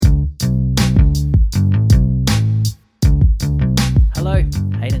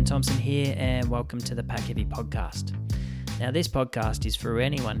Hello, Hayden Thompson here, and welcome to the Pack Heavy podcast. Now, this podcast is for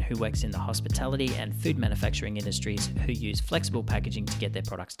anyone who works in the hospitality and food manufacturing industries who use flexible packaging to get their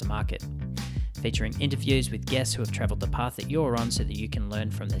products to market. Featuring interviews with guests who have traveled the path that you're on so that you can learn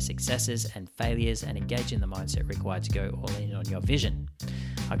from their successes and failures and engage in the mindset required to go all in on your vision.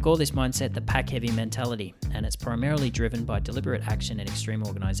 I call this mindset the Pack Heavy mentality, and it's primarily driven by deliberate action and extreme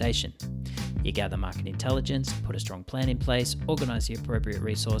organisation. You gather market intelligence, put a strong plan in place, organise the appropriate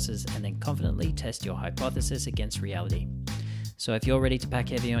resources, and then confidently test your hypothesis against reality. So if you're ready to pack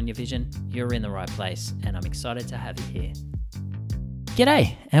heavy on your vision, you're in the right place, and I'm excited to have you here.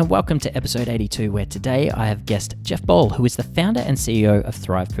 G'day, and welcome to episode 82, where today I have guest Jeff Ball, who is the founder and CEO of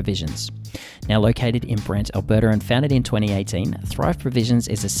Thrive Provisions. Now located in Brant, Alberta, and founded in 2018, Thrive Provisions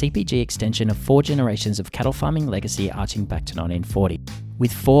is a CPG extension of 4 generations of cattle farming legacy arching back to 1940.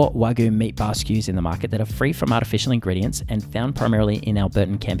 With 4 Wagyu meat bar SKUs in the market that are free from artificial ingredients and found primarily in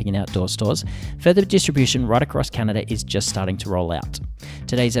Albertan camping and outdoor stores, further distribution right across Canada is just starting to roll out.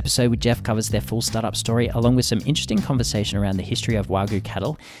 Today's episode with Jeff covers their full startup story, along with some interesting conversation around the history of Wagyu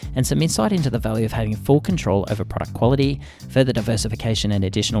cattle and some insight into the value of having full control over product quality, further diversification and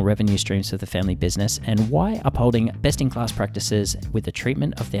additional revenue streams for the family business, and why upholding best-in-class practices with the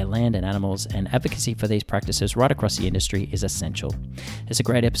treatment of their land and animals and advocacy for these practices right across the industry is essential. It's a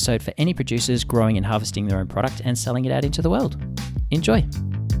great episode for any producers growing and harvesting their own product and selling it out into the world. Enjoy.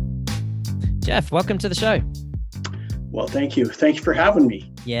 Jeff, welcome to the show. Well, thank you. Thank you for having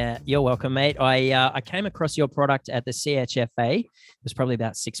me. Yeah, you're welcome, mate. I came across your product at the CHFA. It was probably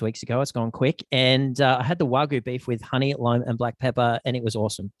about 6 weeks ago. It's gone quick. And I had the Wagyu beef with honey, lime, and black pepper, and it was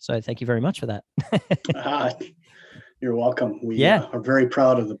awesome. So thank you very much for that. You're welcome. We are very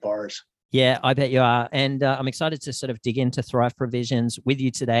proud of the bars. Yeah, I bet you are. And I'm excited to sort of dig into Thrive Provisions with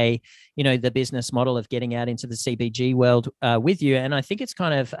you today, you know, the business model of getting out into the CPG world with you. And I think it's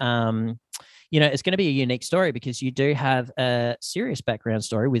kind of, it's going to be a unique story because you do have a serious background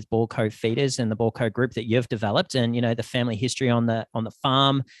story with Ball Co feeders and the Ball Co group that you've developed and, you know, the family history on the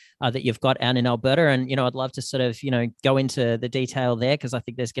farm that you've got out in Alberta. And, you know, I'd love to sort of, you know, go into the detail there because I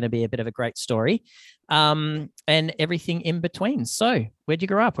think there's going to be a bit of a great story and everything in between. So where'd you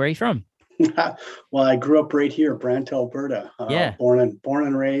grow up? Where are you from? Well, I grew up right here, Brant, Alberta. Born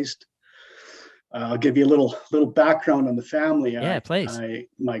and raised. I'll give you a little background on the family. Yeah, please.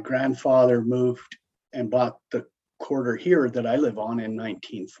 My grandfather moved and bought the quarter here that I live on in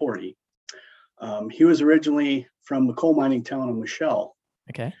 1940. He was originally from the coal mining town of Michelle.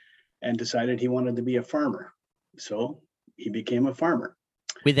 Okay. And decided he wanted to be a farmer. So he became a farmer.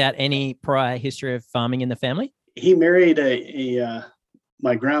 Without any prior history of farming in the family? He married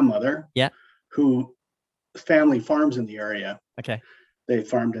my grandmother, who family farms in the area. Okay. They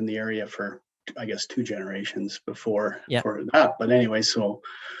farmed in the area for, I guess, 2 generations before for that. But anyway, so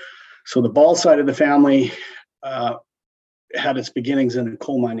the Ball side of the family had its beginnings in a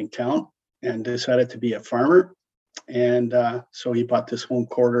coal mining town and decided to be a farmer. And so he bought this home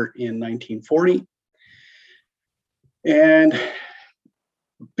quarter in 1940. And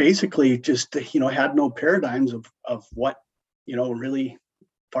basically just, had no paradigms of what, really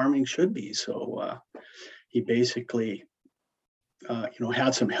farming should be. So he basically,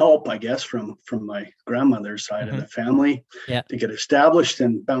 had some help, I guess, from my grandmother's side of the family to get established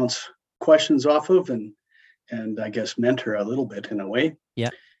and bounce questions off of and I guess mentor a little bit in a way. Yeah.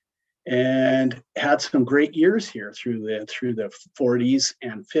 And had some great years here through the 40s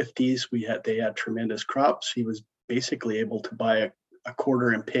and 50s. They had tremendous crops. He was basically able to buy a quarter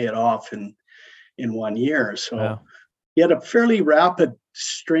and pay it off in 1 year. So he had a fairly rapid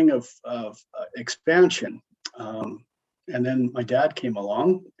string of expansion. And then my dad came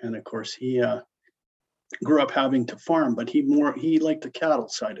along, and of course he grew up having to farm, but he liked the cattle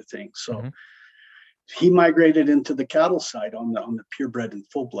side of things. So he migrated into the cattle side on the purebred and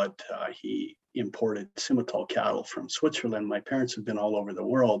full blood. He imported Simmental cattle from Switzerland. My parents have been all over the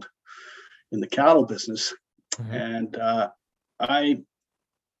world in the cattle business. And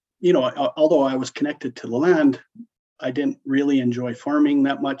although I was connected to the land, I didn't really enjoy farming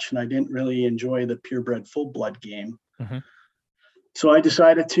that much, and I didn't really enjoy the purebred full blood game. So I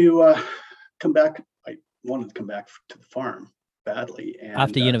decided to come back. I wanted to come back to the farm badly. And,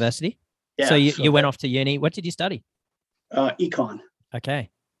 after university? Yeah. So you went off to uni. What did you study? Econ.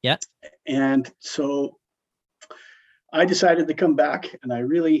 Okay. Yeah. And so I decided to come back, and I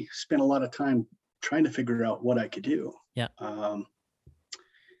really spent a lot of time trying to figure out what I could do. Yeah.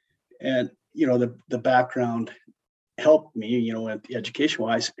 And, the background helped me, education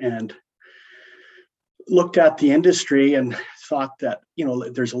wise, and looked at the industry and thought that,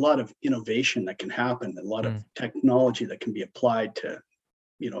 there's a lot of innovation that can happen, a lot of technology that can be applied to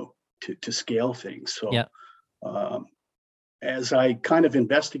to scale things. So Yeah. As I kind of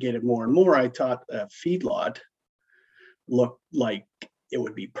investigated more and more, I thought a feedlot looked like it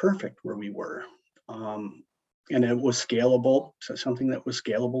would be perfect where we were. And it was scalable, so something that was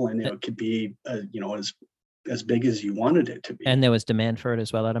scalable, and it could be, as big as you wanted it to be. And there was demand for it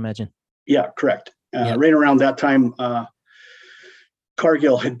as well, I'd imagine. Yeah, correct. Right around that time,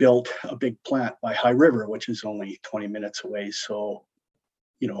 Cargill had built a big plant by High River, which is only 20 minutes away. So,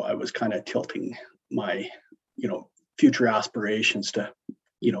 I was kind of tilting my, future aspirations to,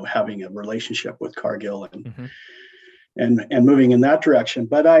 having a relationship with Cargill and moving in that direction.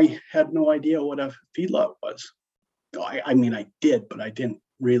 But I had no idea what a feedlot was. I mean, I did, but I didn't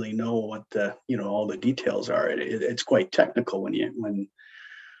really know what all the details are. It's quite technical when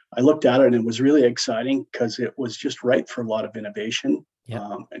I looked at it, and it was really exciting because it was just right for a lot of innovation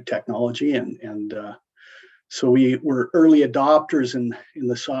and technology. And so we were early adopters in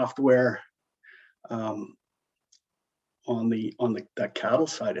the software on that cattle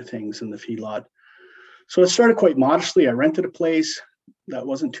side of things in the feedlot. So it started quite modestly. I rented a place that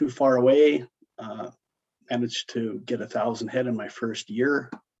wasn't too far away. Managed to get 1,000 head in my first year.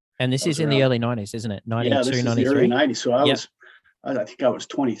 And this is in the early 90s, isn't it? 92, yeah, this is 93? The early 90s. So I think I was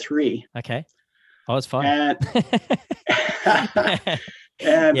 23. Okay. I was 5.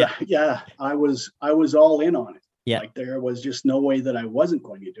 And I was all in on it. Yeah. Like there was just no way that I wasn't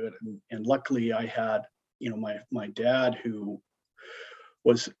going to do it. And luckily I had, my dad, who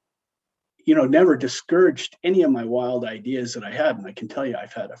was, never discouraged any of my wild ideas that I had. And I can tell you,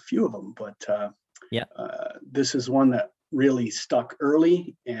 I've had a few of them, but this is one that really stuck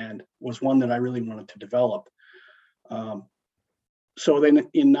early and was one that I really wanted to develop. So then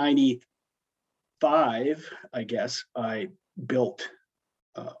in 95, I guess, I built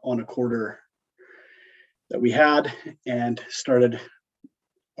on a quarter that we had and started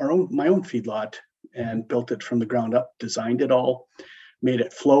my own feedlot and built it from the ground up, designed it all, made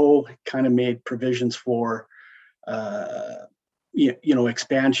it flow, kind of made provisions for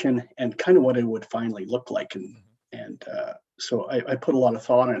expansion and kind of what it would finally look like. And so I put a lot of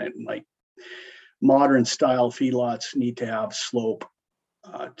thought in it. And like modern style feedlots need to have slope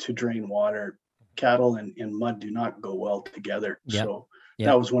to drain water. Cattle and mud do not go well together. Yep. So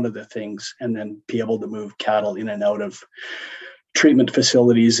that was one of the things. And then be able to move cattle in and out of treatment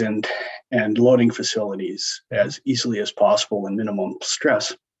facilities and loading facilities as easily as possible and minimum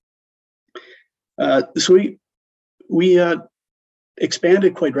stress. So we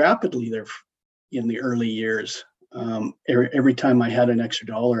expanded quite rapidly there in the early years. Every time I had an extra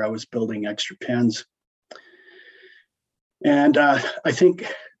dollar, I was building extra pens. And I think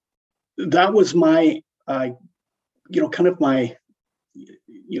that was my, kind of my,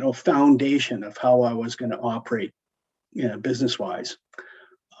 foundation of how I was going to operate, business-wise.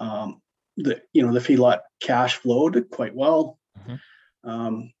 The feedlot cash flowed quite well.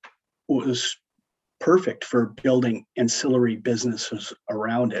 Was perfect for building ancillary businesses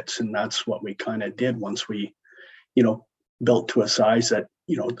around it. And that's what we kind of did once we, built to a size that,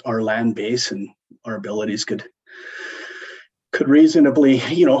 our land base and our abilities could reasonably,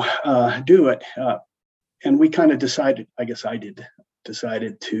 do it. And we kind of decided, I guess I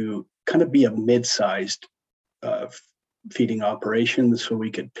decided to kind of be a mid-sized feeding operation so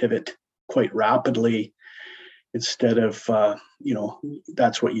we could pivot quite rapidly instead of,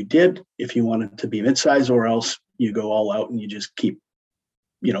 that's what you did if you wanted to be mid-size, or else you go all out and you just keep,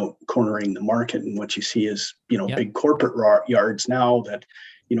 cornering the market. And what you see is, big corporate yards now that,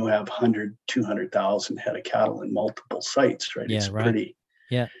 have 100, 200,000 head of cattle in multiple sites, right? Yeah, it's right.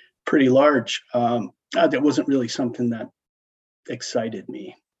 pretty large. That wasn't really something that excited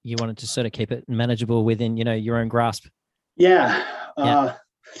me. You wanted to sort of keep it manageable within, your own grasp. Yeah.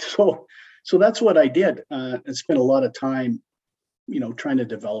 So that's what I did. I spent a lot of time, trying to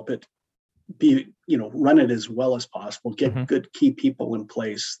develop it, run it as well as possible, get good key people in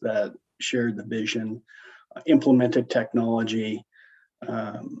place that shared the vision, implemented technology,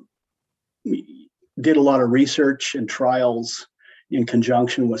 did a lot of research and trials in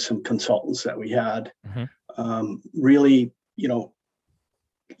conjunction with some consultants that we had, really,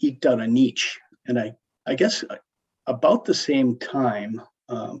 eked out a niche. And I guess about the same time,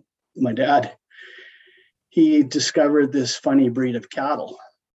 my dad, he discovered this funny breed of cattle,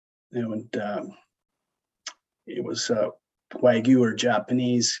 and it was a Wagyu or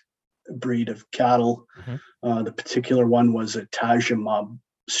Japanese breed of cattle. The particular one was a Tajima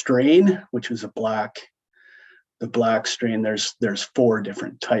strain, which was the black strain. There's 4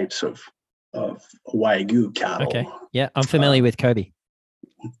 different types of Wagyu cattle. Okay. Yeah, I'm familiar with Kobe.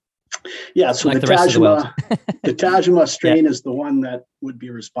 Yeah, so like the rest of the world. The Tajima strain is the one that would be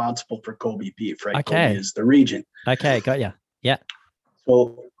responsible for Kobe beef, right? Okay. Kobe is the region. Okay, got you. Yeah.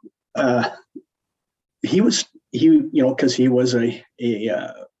 So he because he was a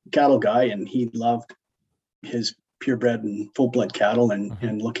cattle guy and he loved his purebred and full-blood cattle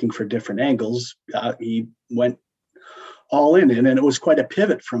and looking for different angles, he went all in. And it was quite a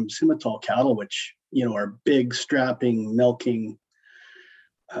pivot from Simmental cattle, which, are big, strapping, milking,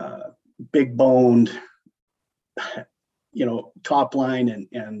 big boned, top line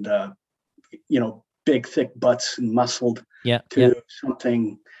and big, thick butts and muscled to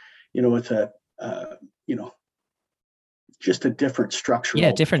something, with a, just a different structural.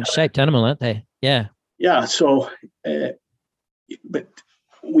 Yeah, different shaped animal, aren't they? Yeah. Yeah. So, but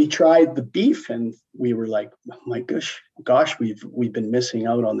we tried the beef and we were like, oh my gosh, we've been missing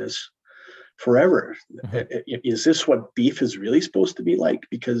out on this forever. Is this what beef is really supposed to be like?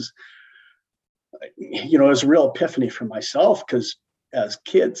 Because, it was a real epiphany for myself because as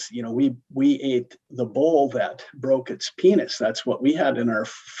kids, we ate the bull that broke its penis. That's what we had in our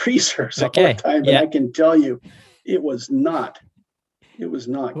freezers all the time. But I can tell you, it was not It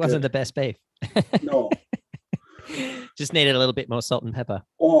wasn't good. the best beef. No. Just needed a little bit more salt and pepper.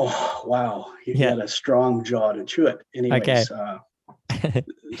 Oh, wow. He had a strong jaw to chew it. Anyways,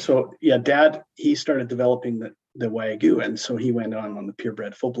 so Dad, he started developing the Wagyu. And so he went on the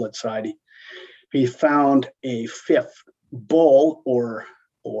purebred full blood side. He found a fifth bull or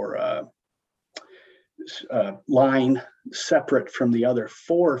line separate from the other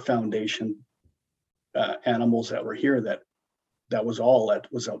four foundation animals that were here. That was all that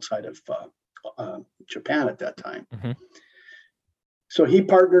was outside of Japan at that time. So he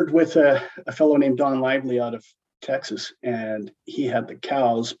partnered with a fellow named Don Lively out of Texas, and he had the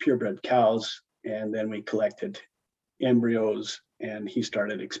cows, purebred cows, and then we collected embryos, and he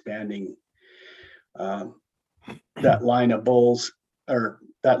started expanding that line of bulls, or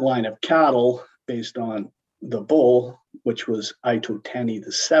that line of cattle, based on the bull, which was Ito Tani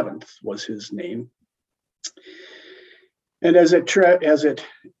the Seventh was his name. And as it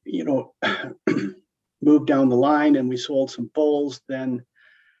moved down the line and we sold some bulls, then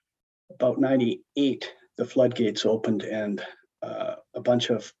about 98, the floodgates opened and a bunch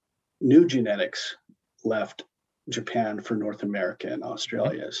of new genetics left Japan for North America and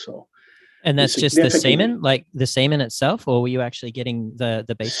Australia. So, and that's just the semen, like the semen itself, or were you actually getting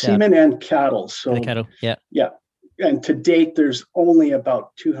the beef? Semen and cattle. So the cattle, yeah. And to date, there's only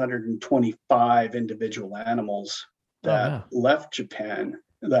about 225 individual animals that left Japan.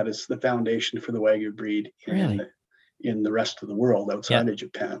 That is the foundation for the Wagyu breed in the rest of the world outside of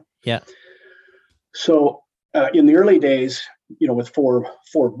Japan. Yeah. So in the early days, with four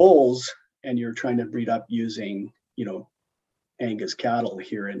bulls, and you're trying to breed up using, Angus cattle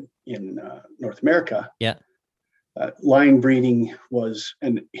here in North America. Yeah. Line breeding was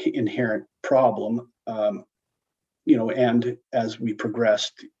an inherent problem. And as we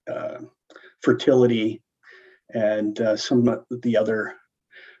progressed, fertility and some of the other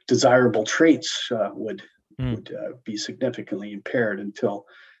desirable traits would be significantly impaired until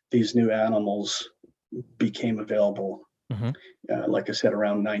these new animals became available. Like I said,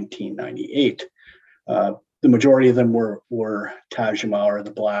 around 1998. The majority of them were Tajima, or the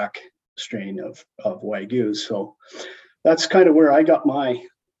black strain of Wagyu. So that's kind of where I got my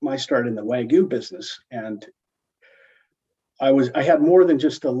start in the Wagyu business. And I had more than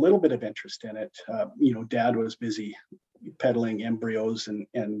just a little bit of interest in it. Dad was busy peddling embryos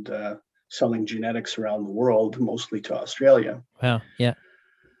and selling genetics around the world, mostly to Australia. Wow. Yeah.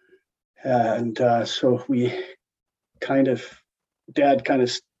 And so Dad kind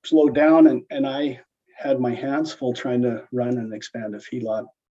of slowed down, and I had my hands full trying to run and expand a feedlot.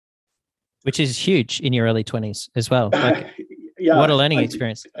 Which is huge in your early 20s as well. Like, yeah. What a learning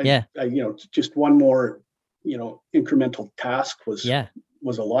experience. Just one more, incremental task was a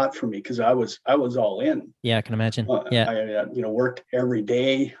lot for me because I was all in. Yeah, I can imagine. I worked every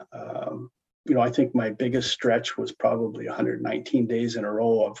day. I think my biggest stretch was probably 119 days in a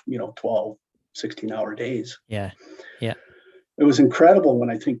row of, 12, 16-hour days. Yeah. Yeah. It was incredible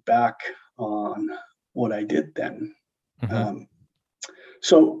when I think back on what I did then.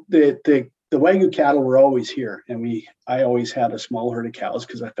 So the Wagyu cattle were always here, and I always had a small herd of cows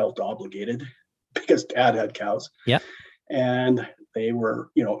because I felt obligated because Dad had cows. Yeah. And they were,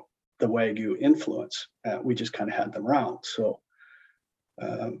 the Wagyu influence. We just kind of had them around.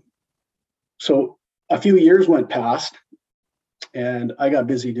 So a few years went past, and I got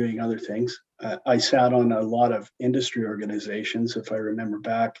busy doing other things. I sat on a lot of industry organizations. If I remember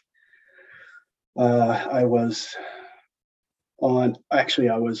back, I was actually,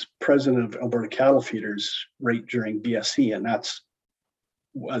 I was president of Alberta Cattle Feeders right during BSE, and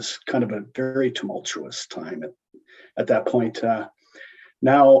was kind of a very tumultuous time at that point.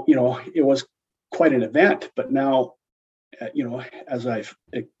 Now, it was quite an event, but now, as I've,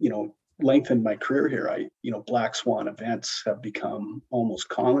 lengthened my career here, black swan events have become almost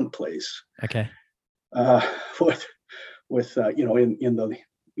commonplace. Okay. With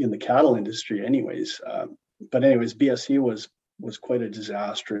in the cattle industry, anyways. But anyways, BSE was quite a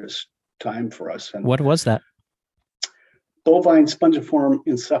disastrous time for us. And what was that? Bovine spongiform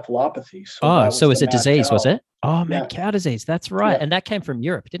encephalopathy. So it's a disease, was it? Oh, mad Yeah. cow disease. That's right. Yeah. And that came from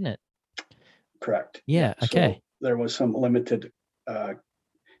Europe, didn't it? Correct. Yeah. Okay. So there was some limited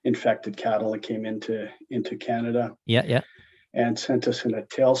infected cattle that came into Canada. Yeah. Yeah. And sent us in a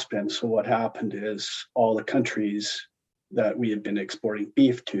tailspin. So what happened is all the countries that we had been exporting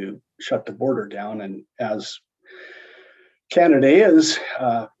beef to shut the border down. And as Canada is,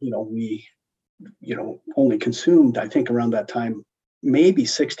 we, only consumed, I think around that time, maybe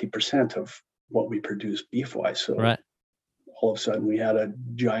 60% of what we produced beef-wise. So right. all of a sudden we had a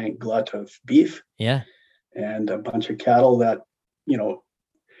giant glut of beef. Yeah. And a bunch of cattle that,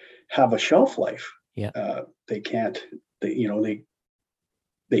 have a shelf life. Yeah. They can't, they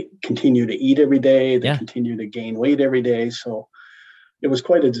continue to eat every day. They Yeah. continue to gain weight every day. So it was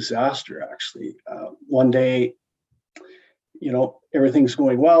quite a disaster, actually. One day, everything's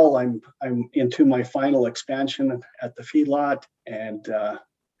going well. I'm into my final expansion at the feedlot, and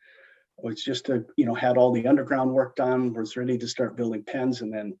was just had all the underground work done. Was ready to start building pens,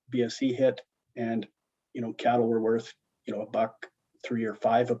 and then BSE hit, and cattle were worth $1.03 or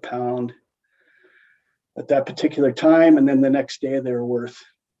 $1.05 a pound at that particular time. And then the next day they were worth,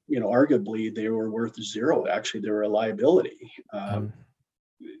 arguably they were worth zero. Actually, they were a liability.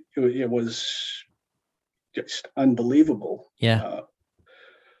 It was just unbelievable. Yeah.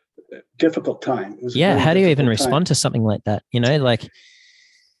 Difficult time. It was how do you even respond to something like that?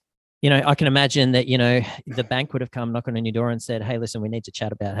 I can imagine that, the bank would have come knocking on your door and said, hey, listen, we need to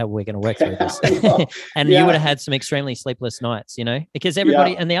chat about how we're going to work through this. And you would have had some extremely sleepless nights, because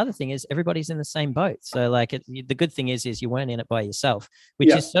everybody, and the other thing is everybody's in the same boat. So the good thing is you weren't in it by yourself,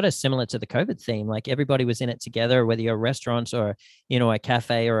 which is sort of similar to the COVID theme. Like everybody was in it together, whether you're a restaurant or, a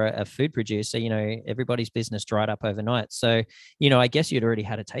cafe or a food producer, everybody's business dried up overnight. So, I guess you'd already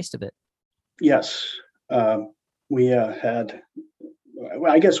had a taste of it. Yes. We had...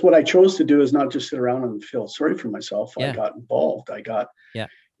 I guess what I chose to do is not just sit around and feel sorry for myself. I got involved. I got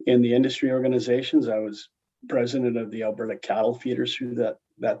in the industry organizations. I was president of the Alberta Cattle Feeders through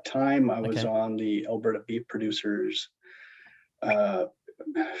that time. I was on the Alberta Beef Producers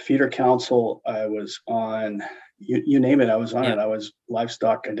Feeder Council. I was on, you name it, I was on it. I was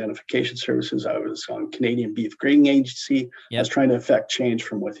Livestock Identification Services. I was on Canadian Beef Grading Agency. I was trying to affect change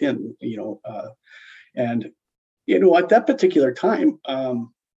from within, and at that particular time,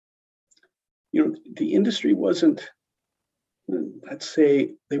 the industry wasn't, let's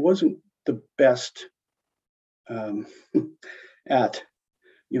say, they wasn't the best at,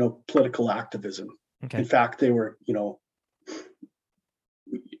 political activism. Okay. In fact, they were, they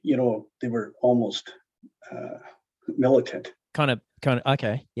were almost militant. Kind of.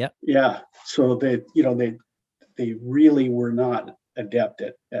 Okay. Yeah. Yeah. So they really were not adept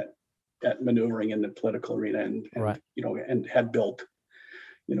at maneuvering in the political arena, and and had built,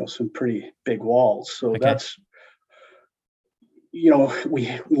 some pretty big walls. So that's,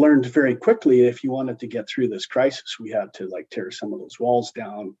 we learned very quickly, if you wanted to get through this crisis, we had to tear some of those walls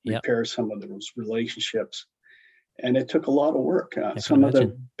down, repair some of those relationships. And it took a lot of work. Some of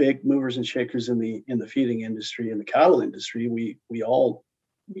the big movers and shakers in the feeding industry and the cattle industry, we all,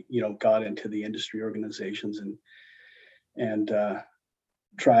 got into the industry organizations and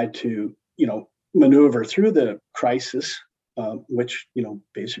tried to, maneuver through the crisis, which,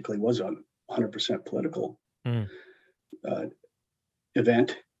 basically was a 100% political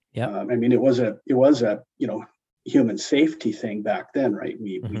event. Yeah. I mean, it was a human safety thing back then, right?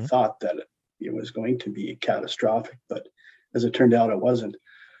 We thought that it was going to be catastrophic, but as it turned out, it wasn't.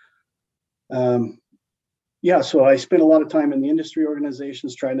 So I spent a lot of time in the industry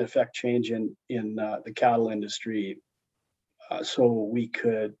organizations trying to affect change in the cattle industry, so we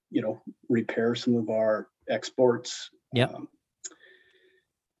could, repair some of our exports. Yeah.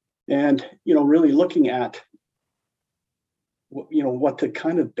 And, really looking at, what the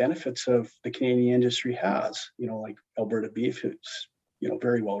kind of benefits of the Canadian industry has, like Alberta beef is,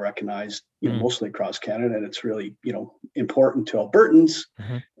 very well recognized, mostly across Canada, and it's really, important to Albertans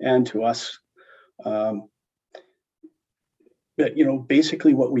and to us. But,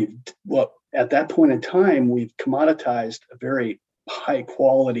 basically what at that point in time, we've commoditized a very high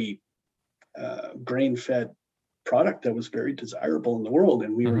quality grain-fed product that was very desirable in the world,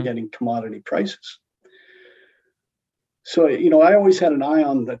 and we were getting commodity prices. So, I always had an eye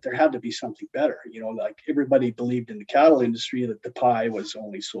on that there had to be something better. Like everybody believed in the cattle industry that the pie was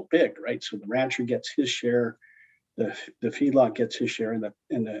only so big, right? So the rancher gets his share, the feedlot gets his share, and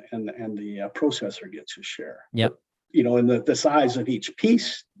the processor gets his share. Yep. And the size of each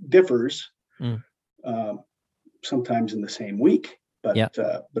piece differs, sometimes in the same week, but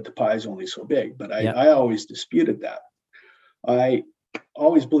the pie is only so big. But I always disputed that. I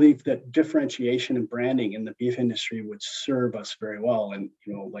always believed that differentiation and branding in the beef industry would serve us very well. And,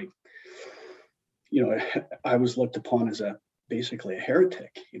 I was looked upon as basically a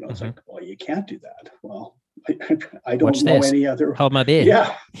heretic. It's like, well, you can't do that. Well, I don't know any other. Hold my beer.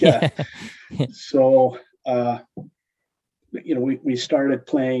 Yeah. So, we started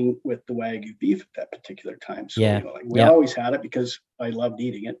playing with the Wagyu beef at that particular time. So, we always had it because I loved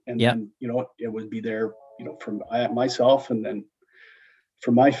eating it. And then, it would be there, for myself, and then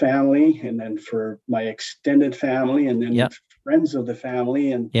for my family, and then for my extended family, and then friends of the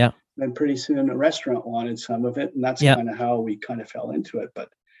family. And then pretty soon a restaurant wanted some of it. And that's kind of how we kind of fell into it. But,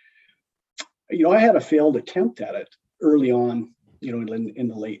 I had a failed attempt at it early on, in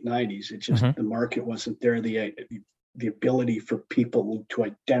the late 90s. It just, the market wasn't there. The ability for people to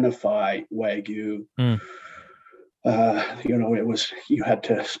identify Wagyu, it was, you had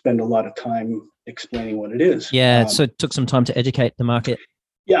to spend a lot of time explaining what it is. So it took some time to educate the market.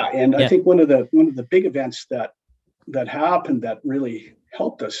 And I think one of the big events that happened that really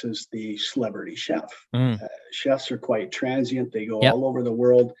helped us is the celebrity chef. Chefs are quite transient. They go all over the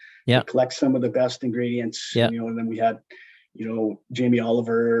world. They collect some of the best ingredients. And then we had, Jamie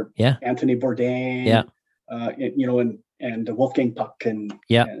Oliver, Anthony Bourdain, and Wolfgang Puck and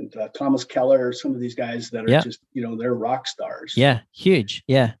Thomas Keller, some of these guys that are just, they're rock stars. Huge.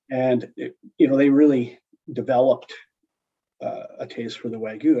 And, they really developed a taste for the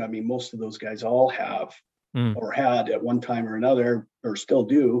Wagyu. I mean, most of those guys all have or had at one time or another, or still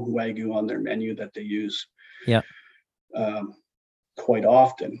do, Wagyu on their menu that they use quite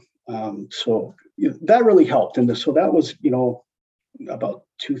often. So that really helped. And so that was, about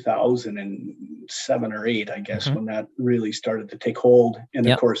 2007 or 8, I guess, when that really started to take hold. And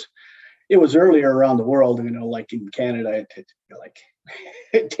of course, it was earlier around the world, like in Canada,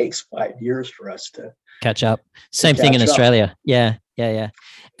 it takes 5 years for us to catch up. Same thing in Australia. Yeah.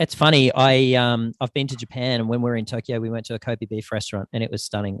 It's funny. I've been to Japan, and when we were in Tokyo, we went to a Kobe beef restaurant, and it was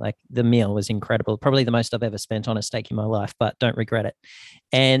stunning. Like, the meal was incredible. Probably the most I've ever spent on a steak in my life, but don't regret it.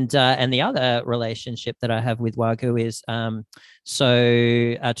 And the other relationship that I have with Wagyu is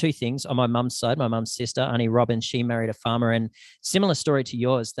two things. On my mum's side, my mum's sister, Auntie Robin, she married a farmer, and similar story to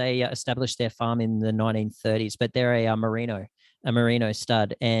yours. They established their farm in the 1930s, but they're a merino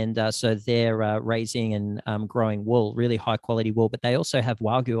stud, and so they're raising and growing wool, really high quality wool, but they also have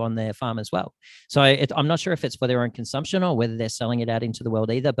Wagyu on their farm as well. So I'm not sure if it's for their own consumption or whether they're selling it out into the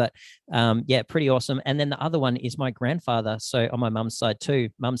world either, but pretty awesome. And then the other one is my grandfather. So on my mum's side too,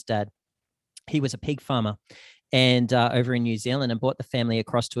 mum's dad, he was a pig farmer, and over in New Zealand, and brought the family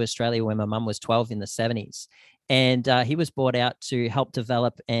across to Australia when my mum was 12 in the 70s. And he was brought out to help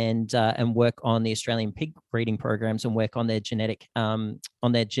develop and work on the Australian pig breeding programs and work on their genetic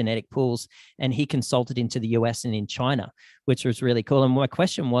pools. And he consulted into the US and in China, which was really cool. And my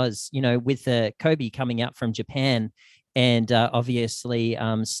question was, with the Kobe coming out from Japan and obviously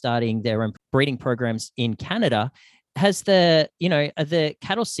starting their own breeding programs in Canada, are the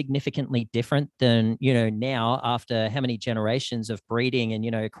cattle significantly different than, now, after how many generations of breeding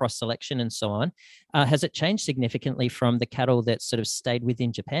and, cross selection and so on? Has it changed significantly from the cattle that sort of stayed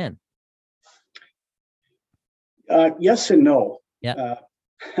within Japan? Yes and no. Yeah.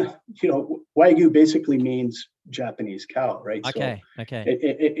 Wagyu basically means Japanese cow, right? Okay. So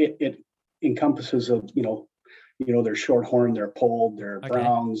it encompasses they're shorthorn, they're polled, they're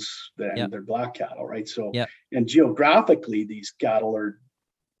browns, and they're black cattle, right? So, and geographically, these cattle are,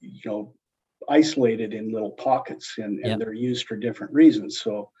 isolated in little pockets, and they're used for different reasons.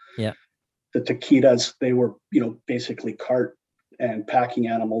 So, the taquitas, they were, basically cart and packing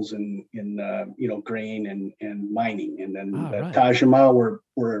animals in grain and mining, and then the tajima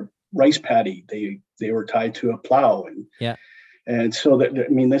were rice paddy. They were tied to a plow, and so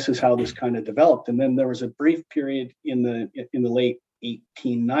this is how this kind of developed. And then there was a brief period in the late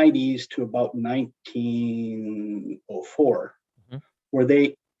 1890s to about 1904, where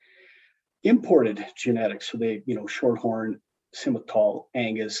they imported genetics. So they, shorthorn, Simmental,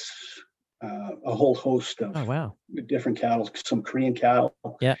 Angus, a whole host of different cattle, some Korean cattle.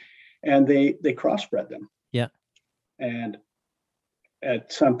 and they crossbred them. Yeah. And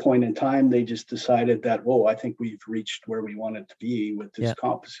at some point in time, they just decided that, whoa, I think we've reached where we wanted to be with this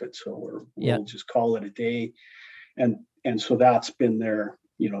composite. So we'll just call it a day. And so that's been their,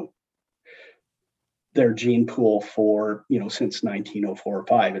 their gene pool for, since 1904 or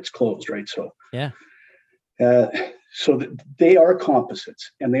 5, it's closed, right? So, they are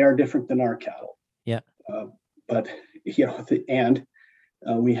composites, and they are different than our cattle. Yeah. But,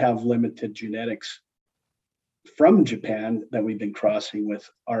 we have limited genetics from Japan that we've been crossing with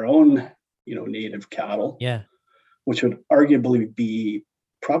our own, native cattle. Yeah. Which would arguably be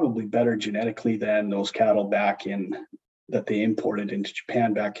probably better genetically than those cattle that they imported into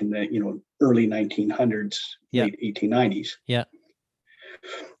Japan back in the, early 1900s, late 1890s. Yeah.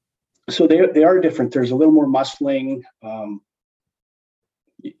 So they are different. There's a little more muscling.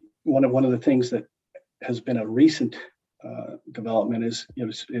 One of the things that has been a recent development is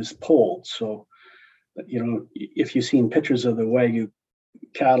polled. So, if you've seen pictures of the Wagyu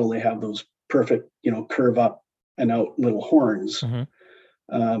cattle, they have those perfect, curve up and out little horns.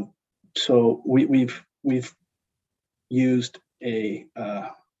 Mm-hmm. So we've used a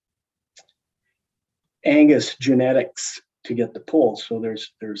Angus genetics to get the poll. So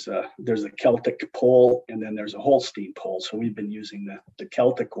there's a Celtic poll, and then there's a Holstein poll. So we've been using the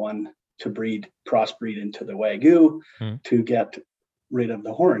Celtic one to crossbreed into the Wagyu to get rid of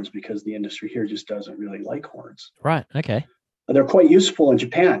the horns, because the industry here just doesn't really like horns. Right. Okay. They're quite useful in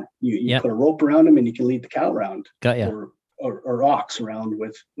Japan. You put a rope around them and you can lead the cow around. Got you. Or ox around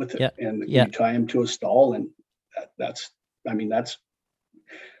with it, and you tie them to a stall, and that's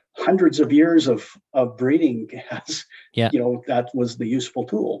hundreds of years of breeding has. That was the useful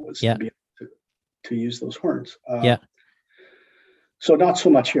tool, was to be able to use those horns. So not so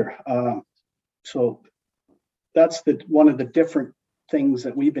much here. So that's one of the different things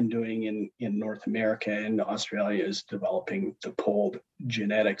that we've been doing in North America and Australia, is developing the polled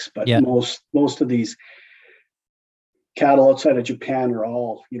genetics. But most of these cattle outside of Japan are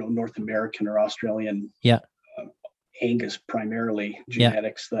all, North American or Australian, Angus primarily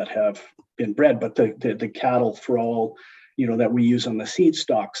genetics that have been bred. But the cattle for all, that we use on the seed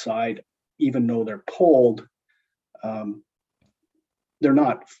stock side, even though they're polled, they're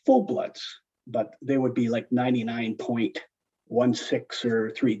not full bloods, but they would be like 99.16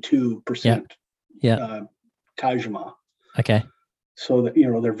 or 32% Tajima. Okay. So that,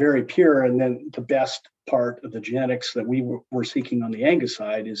 they're very pure. And then the best part of the genetics that we were seeking on the Angus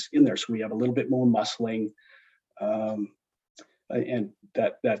side is in there. So we have a little bit more muscling, and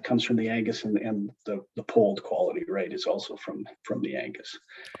that comes from the Angus, and the polled quality, right, is also from the Angus.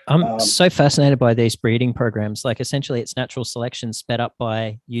 I'm so fascinated by these breeding programs. Like, essentially it's natural selection sped up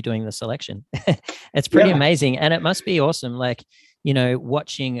by you doing the selection. It's pretty amazing. And it must be awesome. Like,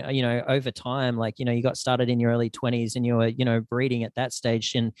 watching, over time, like, you got started in your early 20s and you were, breeding at that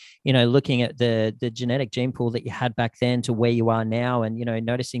stage, and, looking at the genetic gene pool that you had back then to where you are now, and,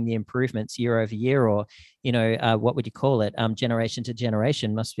 noticing the improvements year over year, or, what would you call it? Generation to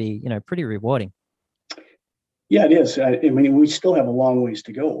generation must be, pretty rewarding. Yeah, it is. I mean, we still have a long ways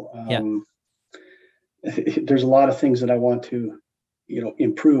to go. There's a lot of things that I want to,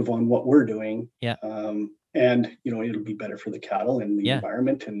 improve on what we're doing. Yeah. And, it'll be better for the cattle and the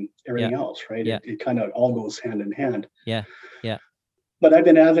environment and everything else, right? Yeah. It kind of all goes hand in hand. Yeah. Yeah. But I've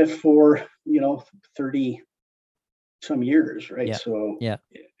been at it for, 30 some years, right? Yeah. So,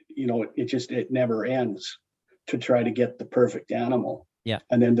 it never ends to try to get the perfect animal. Yeah.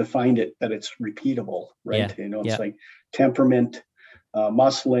 And then to find that it's repeatable, right? Yeah. It's like temperament,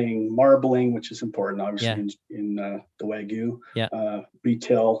 muscling, marbling, which is important, obviously, in the Wagyu. Yeah.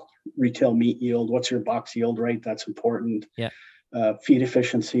 Retail meat yield. What's your box yield, right? That's important. Yeah. Feed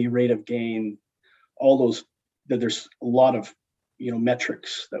efficiency, rate of gain, all those. There's a lot of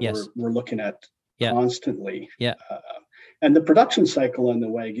metrics that we're looking at constantly. Yeah. And the production cycle on the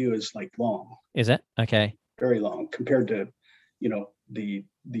Wagyu is like long. Is it? Okay. Very long compared to the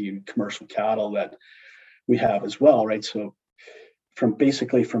commercial cattle that we have as well, right? So from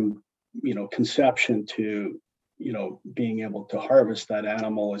conception to being able to harvest that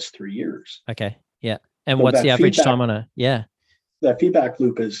animal is 3 years. Okay. Yeah. And so what's the average time on a that feedback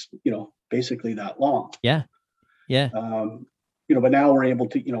loop is basically that long. Yeah. Yeah. But now we're able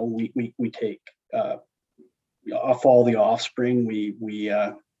to we take off all the offspring, we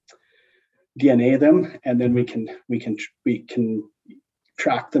DNA them, and then we can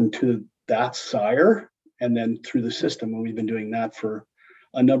track them to that sire, and then through the system. And we've been doing that for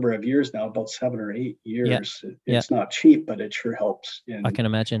a number of years now, about 7 or 8 years. It's not cheap, but it sure helps. I can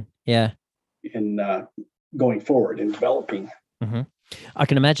imagine. Yeah. In going forward and developing. Mm-hmm. I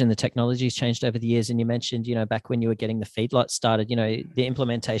can imagine the technology's changed over the years. And you mentioned, back when you were getting the feedlot started, the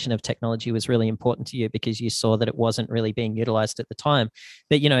implementation of technology was really important to you because you saw that it wasn't really being utilized at the time.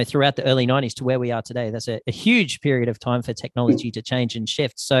 But, throughout the early 90s to where we are today, that's a huge period of time for technology to change and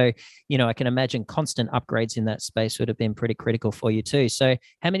shift. So, I can imagine constant upgrades in that space would have been pretty critical for you too. So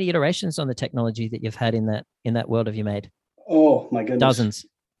how many iterations on the technology that you've had in that world have you made? Oh, my goodness. Dozens.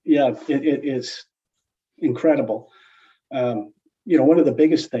 Yeah, it's incredible. One of the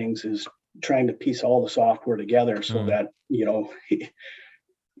biggest things is trying to piece all the software together so that,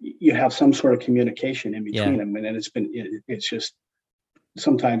 you have some sort of communication in between them. And then it's just,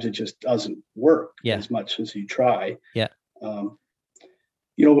 sometimes it just doesn't work as much as you try. Yeah.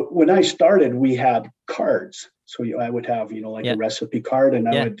 When I started, we had cards. So I would have, a recipe card, and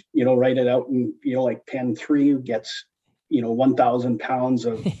I would, write it out, and, like pen 3 gets, 1,000 pounds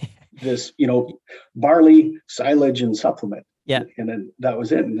of this, barley, silage, and supplement. Yeah. And then that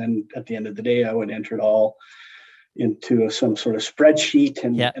was it. And then at the end of the day, I would enter it all into some sort of spreadsheet,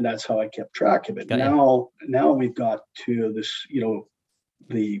 and that's how I kept track of it. Now we've got to this,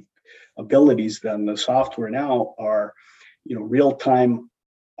 the abilities, then the software now are, real time.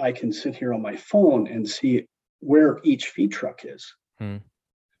 I can sit here on my phone and see where each feed truck is,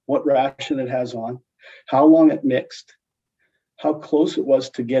 what ration it has on, how long it mixed, how close it was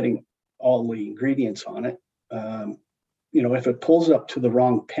to getting all the ingredients on it. If it pulls up to the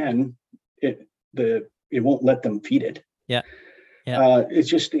wrong pen, it won't let them feed it. Yeah. It's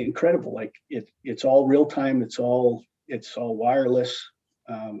just incredible. Like it's all real time. It's all wireless.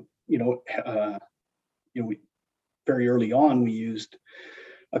 We very early on, we used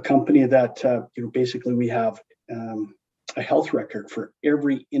a company that, basically we have a health record for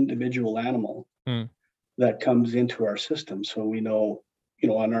every individual animal that comes into our system. So we know,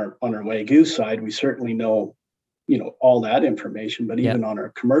 on our Wagyu side, we certainly know, all that information, but even on our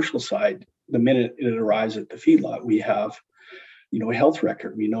commercial side, the minute it arrives at the feedlot, we have, a health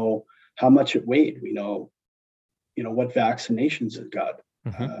record. We know how much it weighed. We know, what vaccinations it got.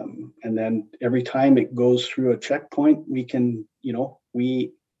 And then every time it goes through a checkpoint, we can,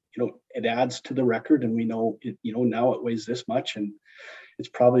 it adds to the record, and we know it, now it weighs this much, and it's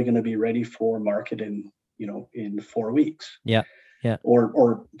probably going to be ready for market in 4 weeks. Yeah.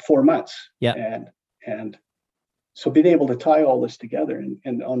 Or 4 months. Yeah. And so being able to tie all this together,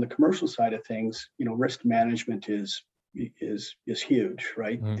 and on the commercial side of things, risk management is huge,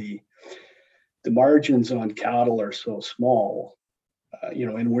 right? The margins on cattle are so small,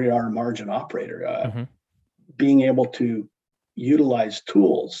 and we are a margin operator. Being able to utilize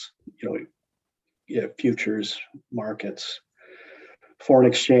tools, futures, markets, foreign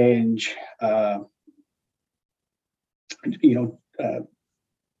exchange,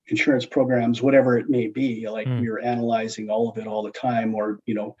 insurance programs, whatever it may be, like we are analyzing all of it all the time, or,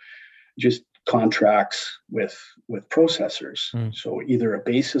 just contracts with processors. So either a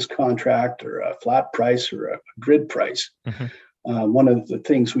basis contract or a flat price or a grid price. One of the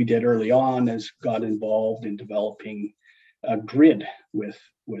things we did early on is got involved in developing a grid with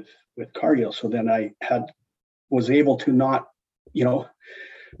Cargill. So then I was able to not,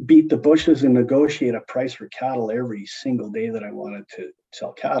 beat the bushes and negotiate a price for cattle every single day that I wanted to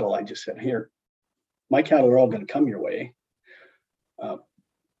sell cattle. I just said, here, my cattle are all going to come your way.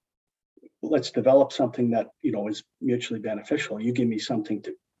 Let's develop something that, is mutually beneficial. You give me something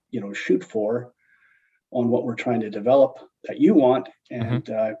to, shoot for on what we're trying to develop that you want. And,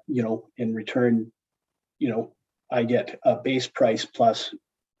 in return, I get a base price plus,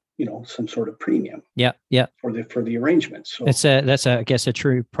 some sort of premium. Yeah. For the arrangement. So that's I guess a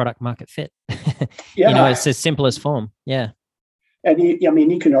true product market fit. It's as simple as form. Yeah. And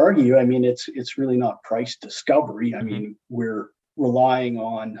you can argue, it's really not price discovery. I mean, we're relying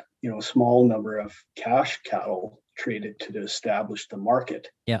on, a small number of cash cattle traded to establish the market.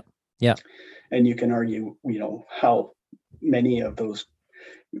 Yeah. And you can argue, how many of those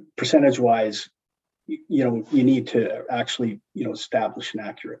percentage wise, you need to actually, establish an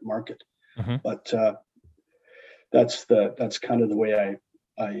accurate market. But that's kind of the way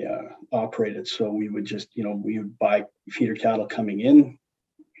I operated. So we would just, we would buy feeder cattle coming in,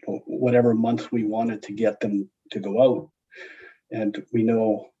 whatever month we wanted to get them to go out. And we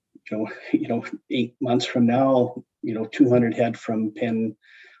know, 8 months from now, 200 head from pen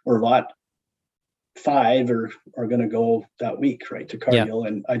or lot 5 are going to go that week, right, to Cargill.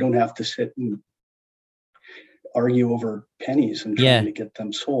 And I don't have to sit and argue over pennies and trying to get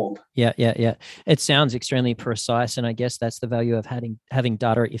them sold. Yeah. It sounds extremely precise, and I guess that's the value of having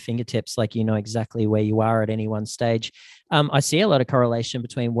data at your fingertips, like you know exactly where you are at any one stage. I see a lot of correlation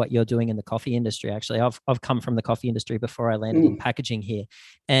between what you're doing in the coffee industry. Actually, I've come from the coffee industry before I landed in packaging here,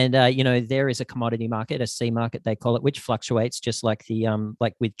 and you know there is a commodity market, a C market they call it, which fluctuates just like the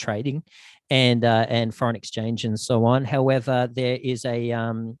like with trading and foreign exchange and so on. However, there is a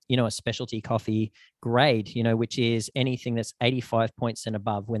you know a specialty coffee grade, you know, which is anything that's 85 points and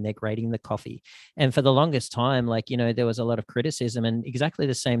above when they're grading the coffee. And for the longest time, like, you know, there was a lot of criticism and exactly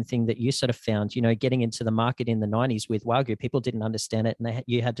the same thing that you sort of found, you know, getting into the market in the 90s with Wagyu, people didn't understand it and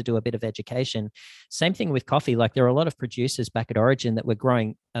you had to do a bit of education. Same thing with coffee. Like there are a lot of producers back at Origin that were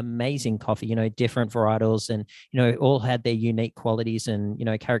growing amazing coffee, you know, different varietals and, you know, all had their unique qualities and, you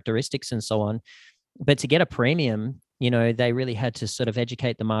know, characteristics and so on. But to get a premium, you know, they really had to sort of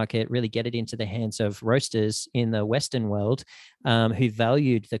educate the market, really get it into the hands of roasters in the Western world who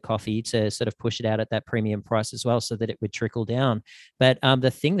valued the coffee to sort of push it out at that premium price as well so that it would trickle down. But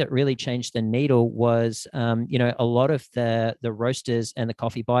the thing that really changed the needle was, you know, a lot of the roasters and the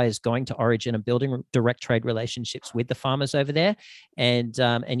coffee buyers going to Origin and building direct trade relationships with the farmers over there and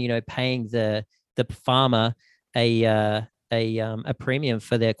you know, paying the farmer a premium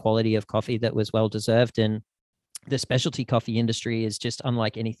for their quality of coffee that was well deserved. And the specialty coffee industry is just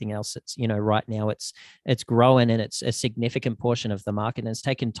unlike anything else. It's, you know, right now it's growing and it's a significant portion of the market and it's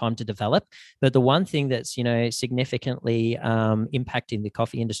taken time to develop. But the one thing that's, you know, significantly impacting the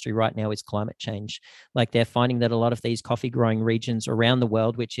coffee industry right now is climate change. Like they're finding that a lot of these coffee growing regions around the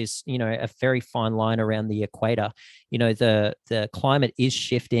world, which is, you know, a very fine line around the equator, you know, the climate is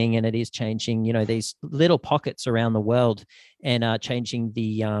shifting and it is changing, you know, these little pockets around the world and changing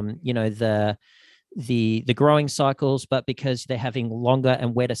the, you know, the growing cycles, but because they're having longer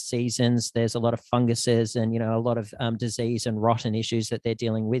and wetter seasons, there's a lot of funguses and, you know, a lot of disease and rot and issues that they're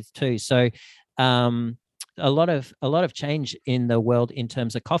dealing with too. So a lot of change in the world in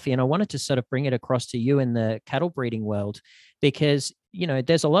terms of coffee. And I wanted to sort of bring it across to you in the cattle breeding world, because, you know,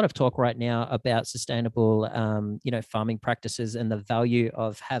 there's a lot of talk right now about sustainable, you know, farming practices and the value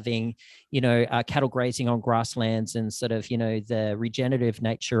of having, you know, cattle grazing on grasslands and sort of, you know, the regenerative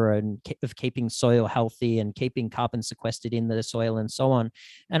nature and of keeping soil healthy and keeping carbon sequestered in the soil and so on.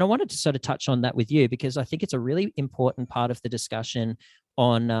 And I wanted to sort of touch on that with you because I think it's a really important part of the discussion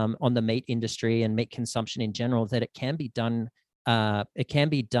on the meat industry and meat consumption in general, that it can be done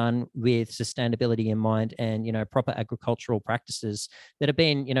with sustainability in mind and, you know, proper agricultural practices that have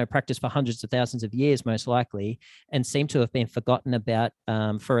been, you know, practiced for hundreds of thousands of years, most likely, and seem to have been forgotten about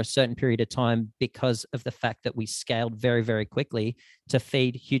for a certain period of time because of the fact that we scaled very, very quickly to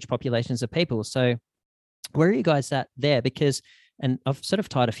feed huge populations of people. So where are you guys at there? Because, and I've sort of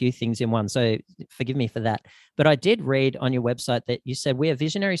tied a few things in one, so forgive me for that. But I did read on your website that you said, we are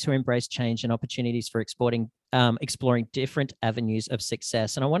visionaries who embrace change and opportunities for exploring different avenues of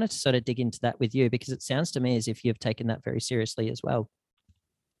success. And I wanted to sort of dig into that with you because it sounds to me as if you've taken that very seriously as well.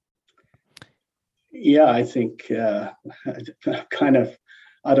 Yeah, I think kind of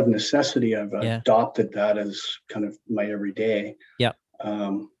out of necessity, I've adopted that as kind of my everyday. Yeah.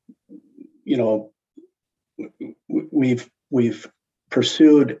 You know, we've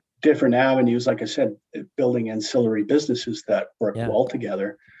pursued different avenues, like I said, building ancillary businesses that work well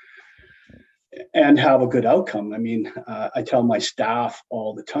together and have a good outcome. I mean, I tell my staff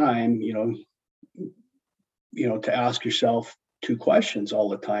all the time, you know, to ask yourself two questions all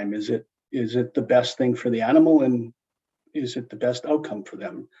the time. Is it the best thing for the animal, and is it the best outcome for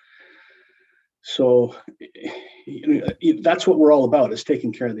them? So that's what we're all about, is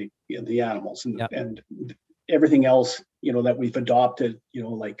taking care of the animals and everything else, you know, that we've adopted, you know,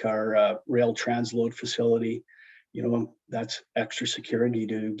 like our rail transload facility, you know, that's extra security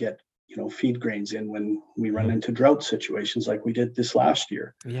to get, you know, feed grains in when we run into drought situations like we did this last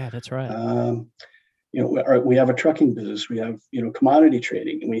year. Yeah, that's right. You know, we have a trucking business, we have, you know, commodity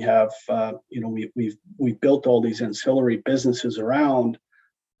trading, and we have, you know, we've built all these ancillary businesses around,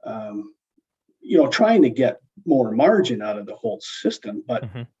 you know, trying to get more margin out of the whole system, but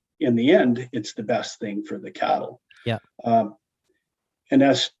in the end, it's the best thing for the cattle. Yeah. And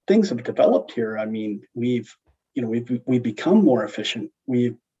as things have developed here, I mean, we've become more efficient.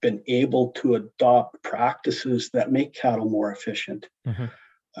 We've been able to adopt practices that make cattle more efficient.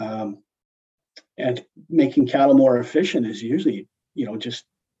 And making cattle more efficient is usually, you know, just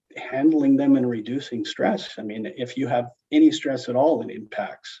handling them and reducing stress. I mean, if you have any stress at all, it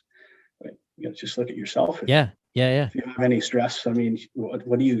impacts. Right? You know, just look at yourself. If you have any stress, I mean,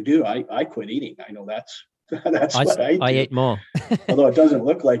 what do you do? I quit eating. I know that's what I do. I eat more. Although it doesn't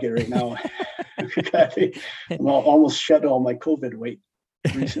look like it right now. I'm almost shed all my COVID weight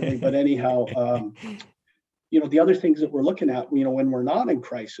recently. But anyhow, the other things that we're looking at, when we're not in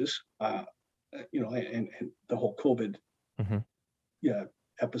crisis, and the whole COVID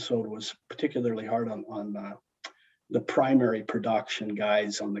episode was particularly hard on the primary production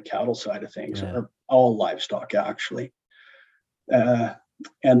guys on the cattle side of things, or all livestock actually. And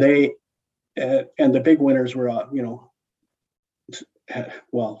the big winners were,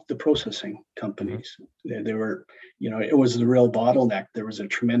 the processing companies. They were, it was the real bottleneck. There was a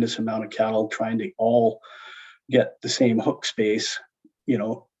tremendous amount of cattle trying to all get the same hook space,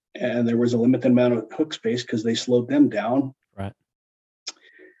 and there was a limited amount of hook space because they slowed them down. Right.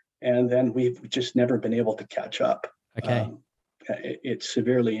 And then we've just never been able to catch up. Okay. It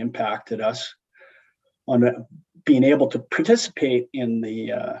severely impacted us on being able to participate in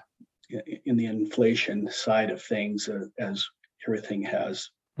the inflation side of things as everything has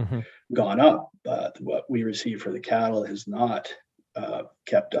gone up. But what we receive for the cattle has not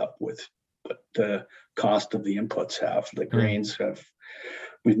kept up with what the cost of the inputs have. The grains have.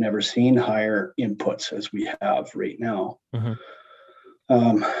 We've never seen higher inputs as we have right now.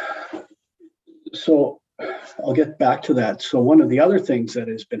 So I'll get back to that. So one of the other things that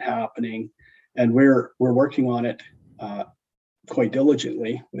has been happening, and we're working on it quite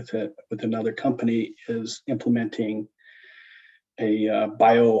diligently with another company, is implementing a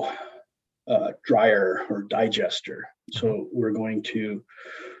bio dryer or digester. So we're going to,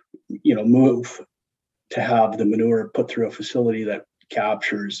 move to have the manure put through a facility that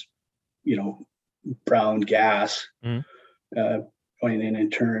captures, brown gas. And in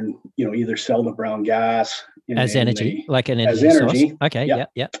turn, either sell the brown gas as energy, like an energy source. Okay.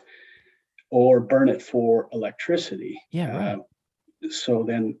 Yeah. Or burn it for electricity. Yeah. Right. So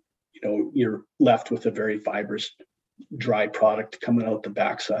then, you're left with a very fibrous, dry product coming out the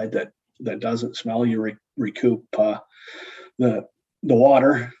backside that doesn't smell. You recoup the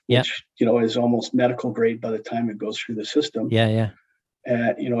water, which is almost medical grade by the time it goes through the system. Yeah.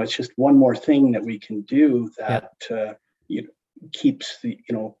 It's just one more thing that we can do that keeps the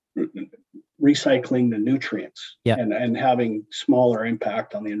recycling the nutrients and having smaller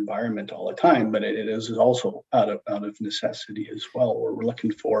impact on the environment all the time. But it is also out of necessity as well, where we're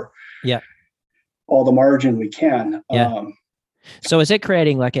looking for all the margin we can. So is it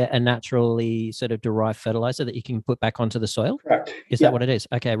creating like a naturally sort of derived fertilizer that you can put back onto the soil? Correct. Is that what it is?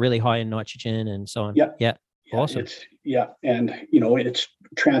 Okay, really high in nitrogen and so on. Yeah. Awesome. And it's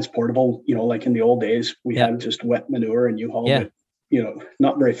transportable. Like in the old days, we had just wet manure, and you hauled it.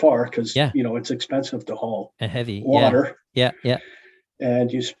 Not very far because it's expensive to haul and heavy water. Yeah.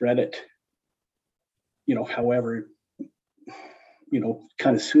 And you spread it. However,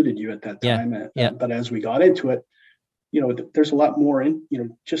 kind of suited you at that time. But as we got into it, there's a lot more in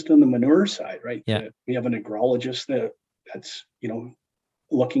just on the manure side, right? We have an agrologist that's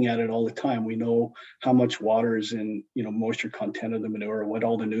looking at it all the time. We know how much water is in, moisture content of the manure, what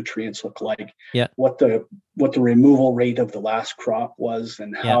all the nutrients look like, what the removal rate of the last crop was,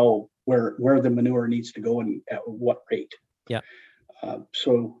 and how where the manure needs to go and at what rate.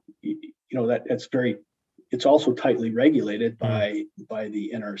 So it's also tightly regulated by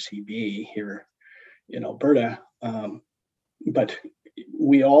the NRCB here in Alberta. But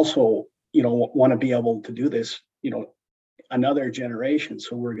we also, want to be able to do this, another generation.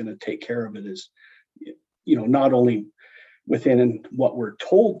 So we're going to take care of it as, not only within what we're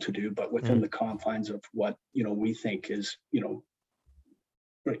told to do, but within the confines of what, we think is,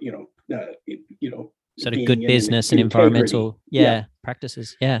 sort of good business and environmental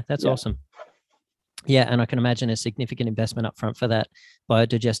practices. Yeah, that's awesome. Yeah, and I can imagine a significant investment up front for that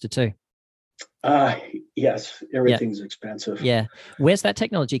biodigester too. Yes, everything's expensive. Yeah. Where's that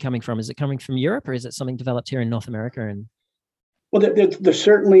technology coming from? Is it coming from Europe, or is it something developed here in North America? And well, there's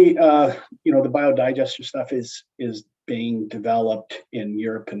certainly, the biodigester stuff is being developed in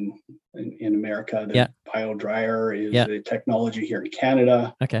Europe and in America. The bio dryer is a technology here in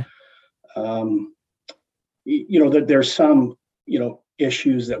Canada. Okay. There's some,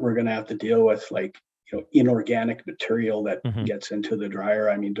 issues that we're going to have to deal with, like, inorganic material that gets into the dryer.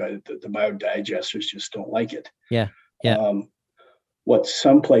 I mean, the biodigesters just don't like it. Yeah. What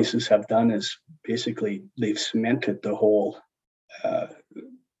some places have done is basically they've cemented the whole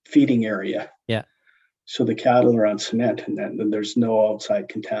feeding area. Yeah. So the cattle are on cement, and then there's no outside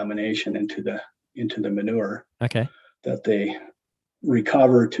contamination into the manure. Okay. That they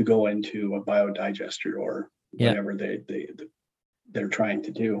recover to go into a biodigester or whatever they're trying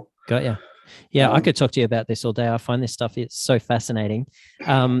to do. Got ya. Yeah, I could talk to you about this all day. I find this stuff it's so fascinating.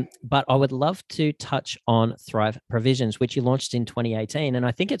 But I would love to touch on Thrive Provisions, which you launched in 2018. And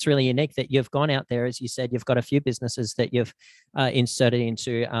I think it's really unique that you've gone out there, as you said, you've got a few businesses that you've inserted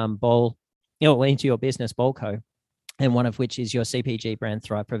into into your business, Bolco, and one of which is your CPG brand,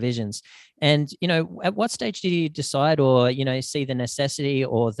 Thrive Provisions. And, at what stage did you decide or, see the necessity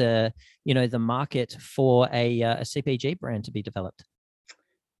or the market for a CPG brand to be developed?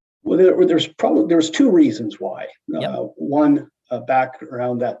 Well, there's two reasons why. Yep. One, back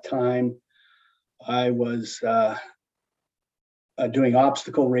around that time, I was doing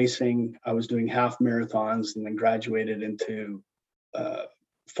obstacle racing. I was doing half marathons, and then graduated into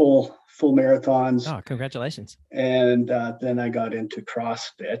full marathons. Oh, congratulations! And then I got into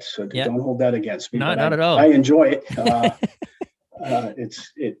CrossFit. So don't hold that against me. No, not at all. I enjoy it.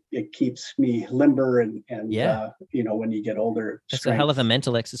 It keeps me limber and when you get older, it's a hell of a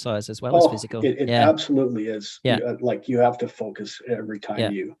mental exercise as well as physical. It absolutely is. Yeah. You have to focus every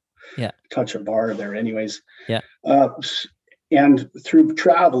time you touch a bar there anyways. Yeah. And through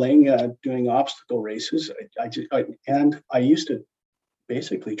traveling, doing obstacle races, I used to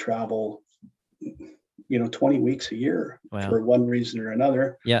basically travel 20 weeks a year for one reason or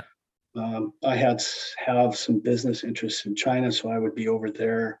another. Yeah. I have some business interests in China, so I would be over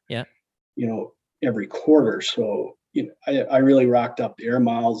there, every quarter. So, I really racked up the air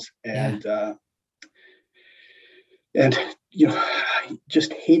miles and I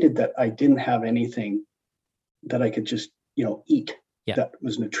just hated that I didn't have anything that I could just, eat that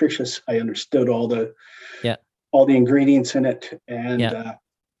was nutritious. I understood all the ingredients in it and,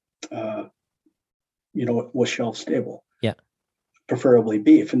 it was shelf stable. Yeah. Preferably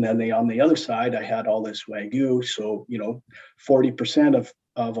beef. And then on the other side, I had all this Wagyu. So, 40%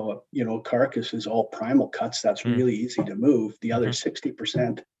 of a, carcass is all primal cuts. That's really easy to move. The other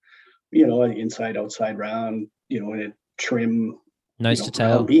 60%, inside, outside, round, and a trim, nose to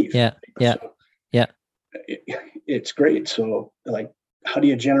tail beef. Yeah. Yeah. So yeah. It's great. So how do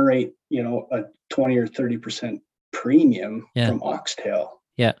you generate, a 20 or 30% premium from oxtail?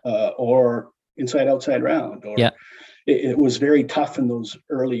 Yeah. Or inside, outside, round, or it was very tough in those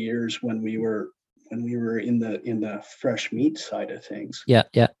early years when we were in the fresh meat side of things. Yeah.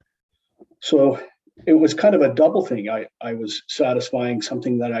 Yeah. So it was kind of a double thing. I was satisfying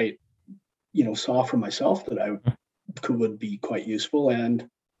something that I, saw for myself that I would be quite useful. And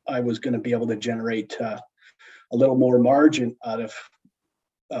I was going to be able to generate a little more margin out of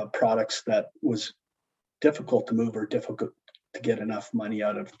products that was difficult to move or difficult to get enough money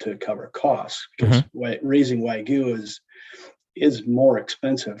out of to cover costs, because raising Wagyu is more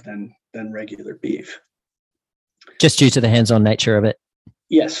expensive than regular beef. Just due to the hands-on nature of it.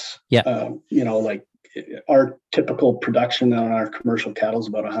 Yes. Yeah. Our typical production on our commercial cattle is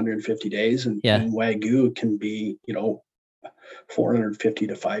about 150 days, and Wagyu can be 450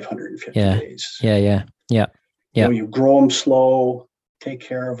 to 550 days. Yeah. You grow them slow, take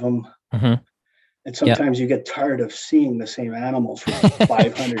care of them. And sometimes you get tired of seeing the same animal for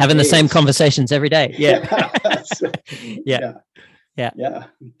 500 having days. The same conversations every day. Yeah. Yeah.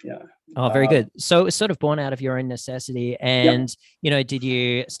 Oh, very good. So it was sort of born out of your own necessity. And, did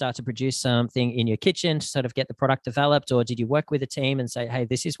you start to produce something in your kitchen to sort of get the product developed, or did you work with a team and say, hey,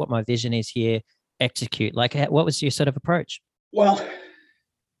 this is what my vision is here, execute? What was your sort of approach? Well,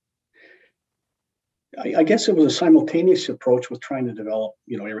 I guess it was a simultaneous approach with trying to develop,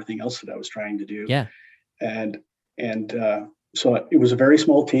 everything else that I was trying to do. Yeah. And so it was a very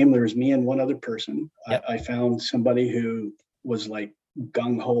small team. There was me and one other person. Yep. I found somebody who was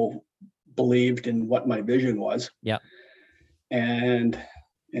gung-ho, believed in what my vision was. Yeah. And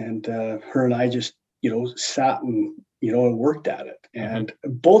her and I just, sat and, and worked at it. And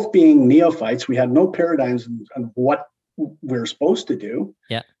both being neophytes, we had no paradigms on what we're supposed to do.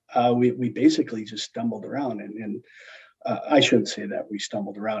 Yeah. We basically just stumbled around, and I shouldn't say that we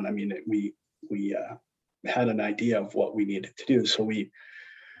stumbled around. I mean, we had an idea of what we needed to do. So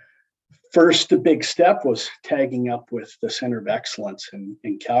the big step was tagging up with the Center of Excellence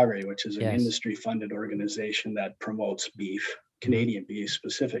in Calgary, which is an industry-funded organization that promotes beef, Canadian beef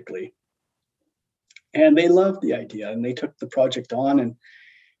specifically. And they loved the idea, and they took the project on,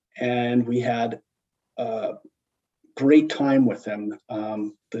 and we had great time with them.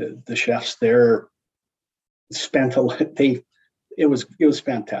 The chefs there spent it was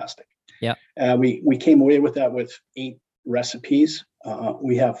fantastic. Yeah. We came away with that with 8 recipes.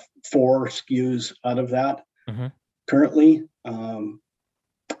 We have 4 SKUs out of that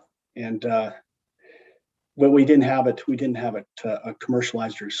but we didn't have it. We didn't have it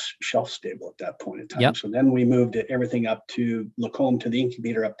commercialized or shelf stable at that point in time. Yep. So then we moved everything up to Lacombe, to the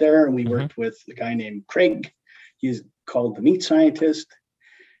incubator up there, and we worked with a guy named Craig. He's called the meat scientist,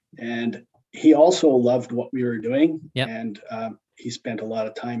 and he also loved what we were doing. Yep. And he spent a lot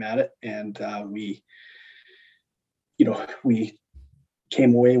of time at it, and we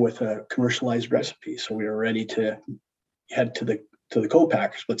came away with a commercialized recipe. So we were ready to head to the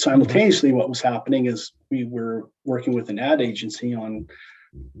co-packers. But simultaneously, what was happening is we were working with an ad agency on,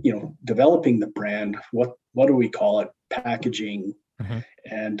 developing the brand. What do we call it? Packaging,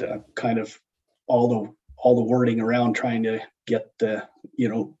 and kind of all the wording around trying to get the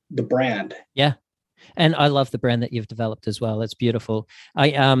brand. Yeah. And I love the brand that you've developed as well. It's beautiful.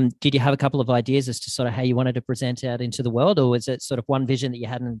 Did you have a couple of ideas as to sort of how you wanted to present out into the world, or was it sort of one vision that you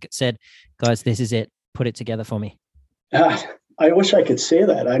had and said, guys, this is it, put it together for me? I wish I could say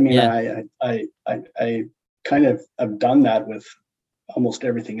that. I mean, I kind of have done that with almost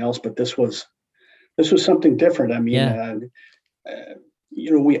everything else, but this was something different. I mean,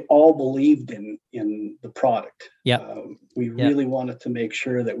 we all believed in the product. Yeah. We really wanted to make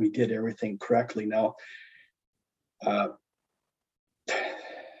sure that we did everything correctly. Now, I'm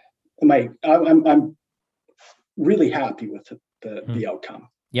really happy with the outcome.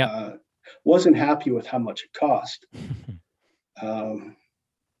 Yeah. Wasn't happy with how much it cost.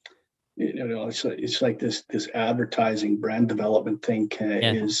 It's like this advertising brand development thing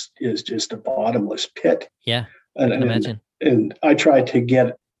is just a bottomless pit. Yeah, I can imagine. And I tried to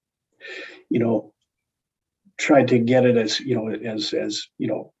get it as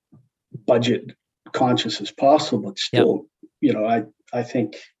budget conscious as possible, but still, I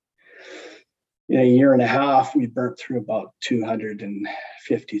think in a year and a half we burnt through about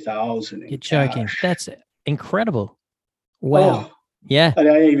 250,000. You're joking. That's incredible. Wow. Oh, yeah.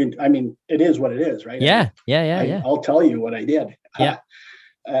 And it is what it is, right? Yeah. I'll tell you what I did. Yeah.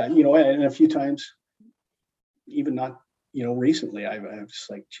 And a few times, even not, recently, I was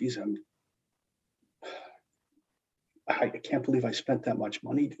like, geez, I can't believe I spent that much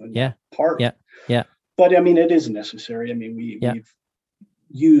money doing that part. Yeah. Yeah. But I mean, it is necessary. I mean, we've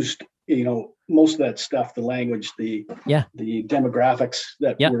used, most of that stuff, the language, the demographics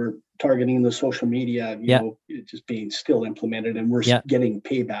that we're targeting, the social media, it's just being still implemented, and we're getting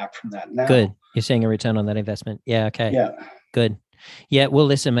payback from that now. Good. You're seeing a return on that investment. Yeah. Okay. Yeah. Good. Yeah. Well,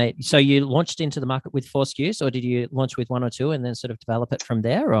 listen, mate. So you launched into the market with 4 SKUs, or did you launch with 1 or 2 and then sort of develop it from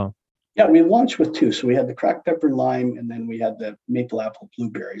there? Or yeah, we launched with 2. So we had the cracked pepper and lime, and then we had the maple apple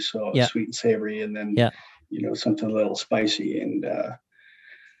blueberry. So sweet and savory, and then something a little spicy. And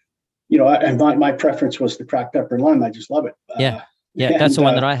and my preference was the cracked pepper and lime. I just love it. That's the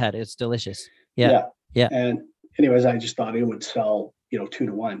one that I had. It's delicious. Yeah. And anyways, I just thought it would sell 2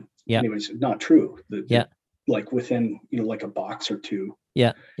 to 1. Yeah. Anyways, not true. Like within like a box or 2.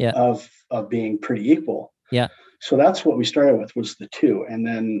 Of being pretty equal. Yeah. So that's what we started with, was the 2, and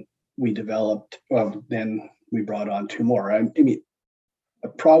then we developed. Then we brought on 2 more. I mean, I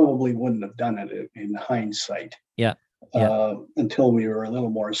probably wouldn't have done it in hindsight. Until we were a little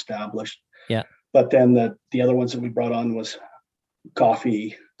more established. Yeah. But then the other ones that we brought on was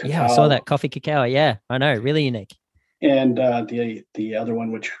coffee, cacao. Yeah, I saw that coffee cacao. Yeah, I know, really unique. And the other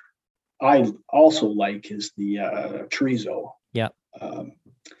one, which I also like, is the chorizo. Yeah.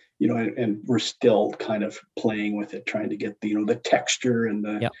 And we're still kind of playing with it, trying to get the texture and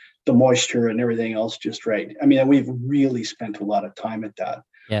the moisture and everything else just right. I mean, we've really spent a lot of time at that.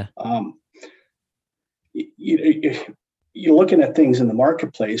 Yeah. You're looking at things in the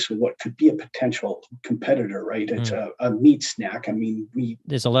marketplace with what could be a potential competitor, right? It's a meat snack. I mean,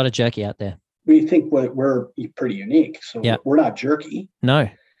 there's a lot of jerky out there. We think we're pretty unique. So we're not jerky. No.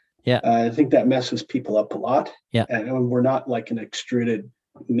 Yeah. I think that messes people up a lot. Yeah. And we're not like an extruded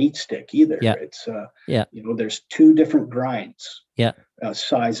meat stick either. Yeah. It's there's 2 different grinds. Yeah.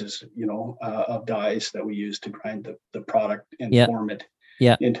 Sizes, of dies that we use to grind the product and form it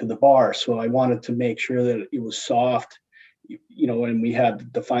into the bar. So I wanted to make sure that it was soft, and we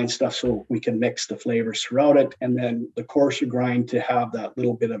had the fine stuff so we can mix the flavors throughout it, and then the coarser grind to have that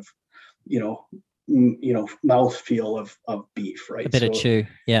little bit of, mouth feel of beef, right? A bit of chew.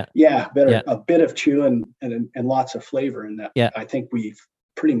 Yeah. Yeah. A bit of chew and lots of flavor in that. Yeah. I think we've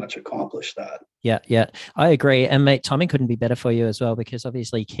pretty much accomplished that. Yeah, I agree. And mate, timing couldn't be better for you as well, because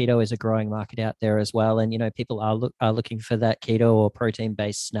obviously keto is a growing market out there as well. And, people are looking for that keto or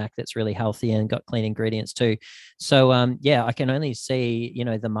protein-based snack that's really healthy and got clean ingredients too. So, I can only see,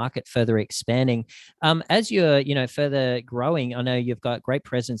 the market further expanding. As you're, further growing, I know you've got great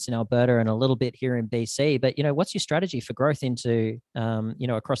presence in Alberta and a little bit here in BC, but, what's your strategy for growth into,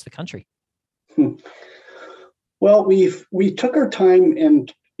 across the country? Well, we took our time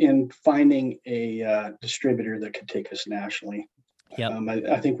in finding a distributor that could take us nationally. Yep.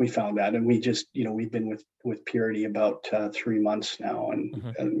 I think we found that, and we just, we've been with Purity about 3 months now, and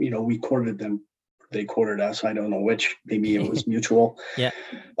we courted them. They courted us. I don't know which. Maybe it was mutual. Yeah.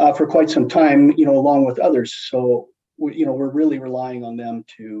 For quite some time, along with others. So, we're really relying on them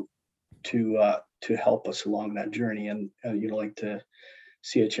to help us along that journey. And like the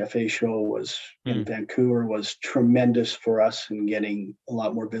CHFA show was in Vancouver was tremendous for us in getting a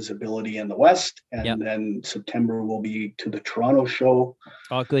lot more visibility in the West. And then September we'll be to the Toronto show.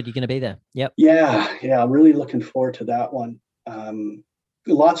 Oh, good. You're going to be there. Yep. Yeah. I'm really looking forward to that one.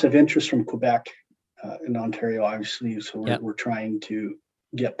 Lots of interest from Quebec and Ontario, obviously. So we're trying to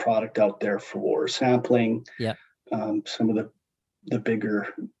get product out there for sampling. Yeah. Some of the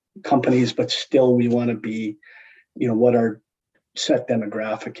bigger companies, but still we want to be, what our set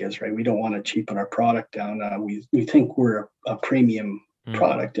demographic is, right? We don't want to cheapen our product down. We think we're a premium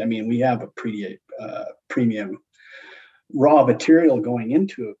product. I mean, we have a pretty premium raw material going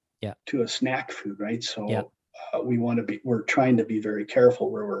into to a snack food, right? So we're trying to be very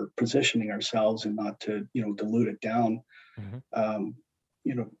careful where we're positioning ourselves and not to, dilute it down.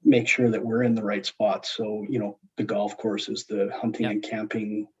 Make sure that we're in the right spots. So, the golf courses, the hunting and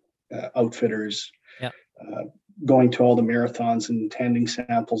camping outfitters, going to all the marathons and handing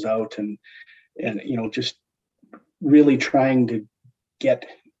samples out and just really trying to get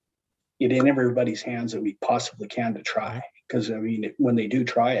it in everybody's hands that we possibly can to try. Because I mean, when they do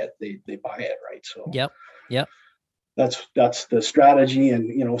try it, they buy it, right? So that's the strategy.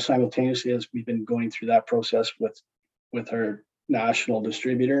 And simultaneously as we've been going through that process with our national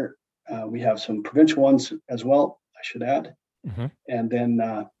distributor, we have some provincial ones as well, I should add. And then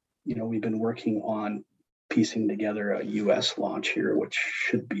we've been working on piecing together a US launch here, which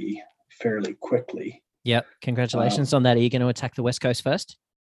should be fairly quickly. Yep. Congratulations on that. Are you going to attack the West Coast first?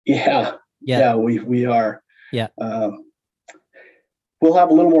 Yeah, we are. Yeah. We'll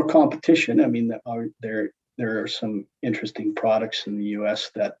have a little more competition. I mean, there are some interesting products in the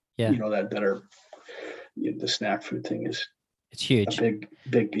US that that are the snack food thing is. It's huge. A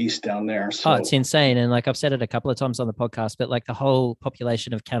big beast down there. So. Oh, it's insane. And like I've said it a couple of times on the podcast, but like the whole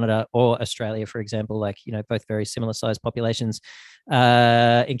population of Canada or Australia, for example, like, both very similar sized populations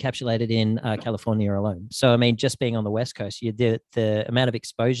encapsulated in California alone. So, I mean, just being on the West Coast, the amount of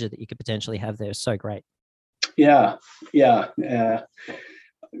exposure that you could potentially have there is so great. Yeah.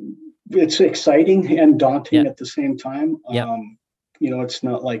 It's exciting and daunting at the same time. It's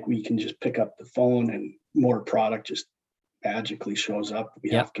not like we can just pick up the phone and more product just magically shows up. We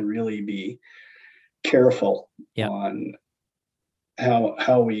have to really be careful on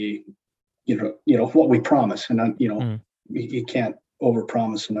how we, what we promise, and you can't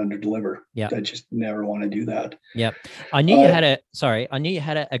overpromise and underdeliver. I just never want to do that. I knew you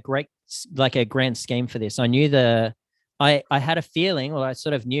had a great, like a grand scheme for this. I knew I had a feeling, or I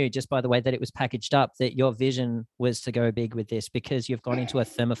sort of knew just by the way that it was packaged up, that your vision was to go big with this, because you've gone into a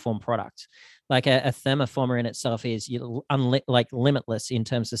thermoform product. Like a thermoformer in itself is limitless in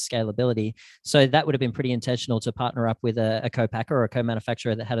terms of scalability. So that would have been pretty intentional to partner up with a co-packer or a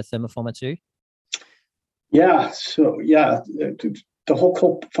co-manufacturer that had a thermoformer too. Yeah. So the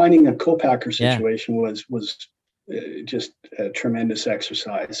whole finding a co-packer situation was just a tremendous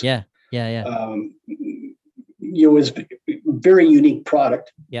exercise. Yeah. It was a very unique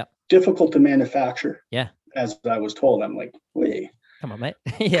product. Difficult to manufacture. As I was told, I'm like, wait. Come on, mate.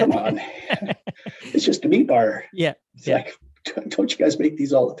 Come on. It's just a meat bar. It's like, don't you guys make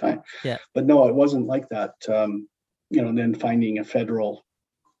these all the time? But no, it wasn't like that. Then finding a federal,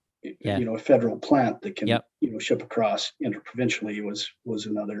 a federal plant that can, ship across interprovincially was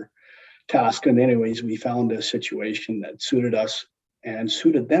another task. And anyways, we found a situation that suited us and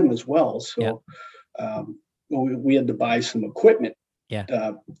suited them as well. So we had to buy some equipment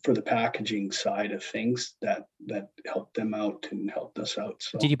for the packaging side of things that helped them out and helped us out.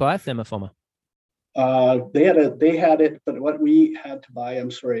 So did you buy a thermoformer? They had it, but what we had to buy,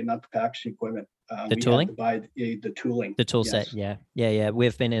 I'm sorry, not the packaging equipment. The tooling? Had to buy the tooling. The tool set. Yeah.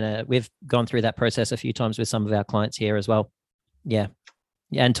 We've gone through that process a few times with some of our clients here as well. Yeah.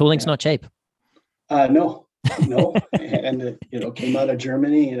 And tooling's not cheap. No. And it came out of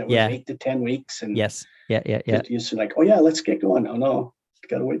Germany, and it was 8 to 10 weeks. And yes. Yeah. It's like, oh yeah, let's get going. Oh no,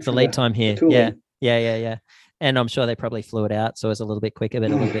 gotta wait. It's a lead time here. Yeah. And I'm sure they probably flew it out, so it's a little bit quicker,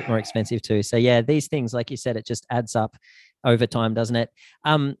 but a little bit more expensive too. So yeah, these things, like you said, it just adds up over time, doesn't it?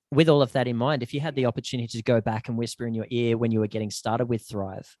 With all of that in mind, if you had the opportunity to go back and whisper in your ear when you were getting started with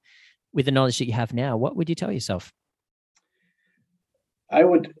Thrive, with the knowledge that you have now, what would you tell yourself? I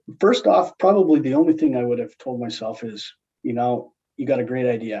would, first off, probably the only thing I would have told myself is, you you got a great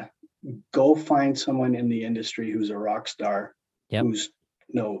idea. Go find someone in the industry who's a rock star, Yep. who's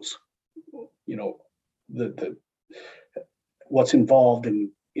knows, the what's involved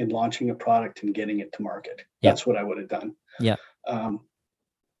in launching a product and getting it to market. Yep. That's what I would have done. Yeah.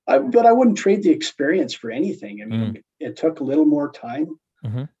 But I wouldn't trade the experience for anything. I mean, it took a little more time.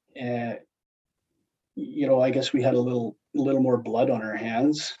 And, I guess we had a little more blood on our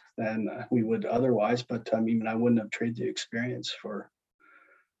hands than we would otherwise. But I mean, I wouldn't have traded the experience for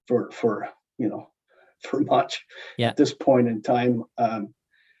much. Yeah. At this point in time.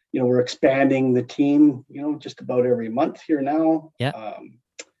 We're expanding the team, just about every month here now. Yeah.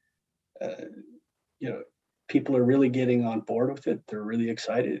 People are really getting on board with it. They're really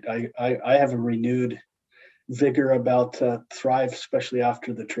excited. I have a renewed vigor about Thrive, especially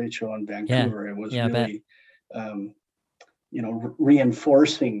after the trade show in Vancouver. It was really,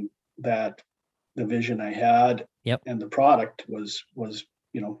 reinforcing that the vision I had and the product was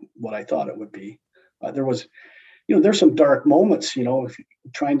what I thought it would be. There's some dark moments, if you're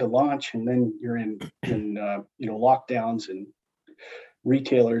trying to launch and then you're in lockdowns, and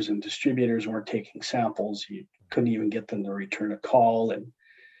retailers and distributors weren't taking samples. You couldn't even get them to return a call. And,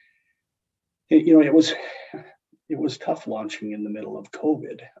 it was tough launching in the middle of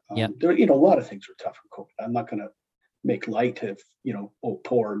COVID. There, a lot of things were tough in COVID. I'm not going to make light of, oh,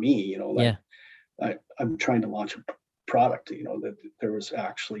 poor me, I'm trying to launch a product, that there was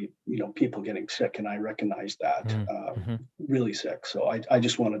actually, people getting sick, and I recognized that really sick. So I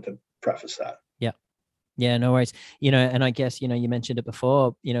just wanted to preface that. Yeah, no worries. And I guess, you mentioned it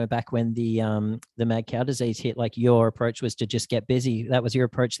before, back when the mad cow disease hit, like your approach was to just get busy. That was your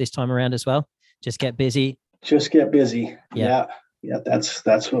approach this time around as well. Just get busy. Just get busy. Yeah.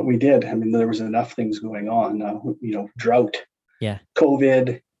 That's what we did. I mean, there was enough things going on, drought,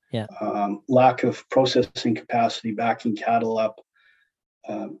 COVID, lack of processing capacity, backing cattle up.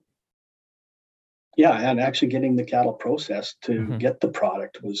 And actually getting the cattle processed to get the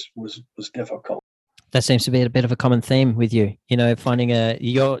product was difficult. That seems to be a bit of a common theme with you,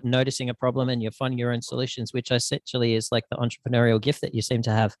 you're noticing a problem and you're finding your own solutions, which essentially is like the entrepreneurial gift that you seem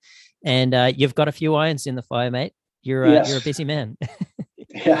to have. And you've got a few irons in the fire, mate. You're a busy man.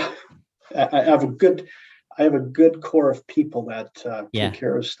 Yeah. I have a good core of people that take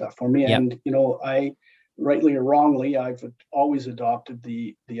care of stuff for me. And, I, rightly or wrongly, I've always adopted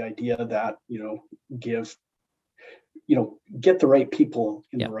the idea that, get the right people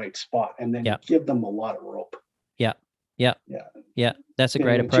in the right spot, and then give them a lot of rope. Yeah. That's a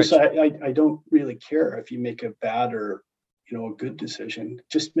great approach. I don't really care if you make a bad or, a good decision.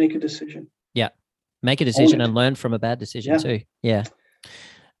 Just make a decision. Yeah. Make a decision and learn from a bad decision too. Yeah.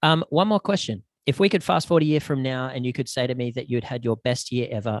 One more question. If we could fast forward a year from now and you could say to me that you'd had your best year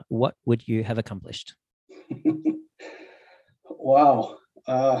ever, what would you have accomplished? Wow.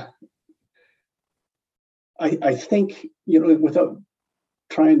 I think, without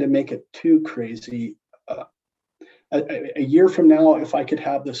trying to make it too crazy, a year from now, if I could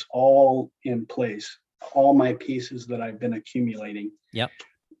have this all in place, all my pieces that I've been accumulating,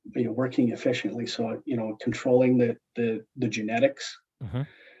 working efficiently. So, controlling the genetics,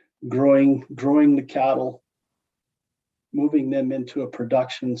 growing the cattle, moving them into a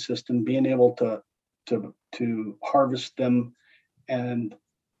production system, being able to harvest them, and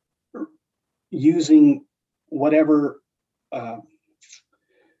using whatever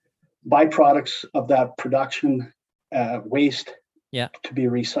byproducts of that production waste to be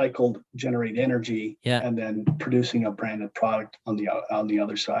recycled, generate energy, and then producing a branded product on the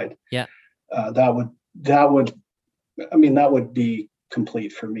other side. That would be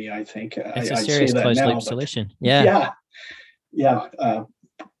complete for me. I think it's a I'd serious say that closed now, loop solution.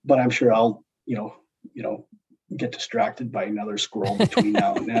 But I'm sure I'll get distracted by another squirrel between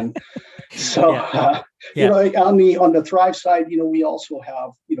now and then. So on the Thrive side, we also have,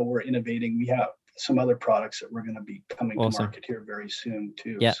 we're innovating. We have some other products that we're going to be coming to market here very soon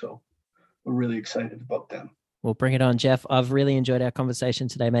too. So we're really excited about them. Well, bring it on, Jeff. I've really enjoyed our conversation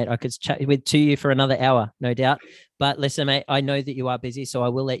today, mate. I could chat to you for another hour, no doubt. But listen, mate, I know that you are busy, so I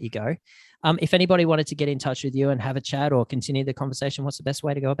will let you go. If anybody wanted to get in touch with you and have a chat or continue the conversation, what's the best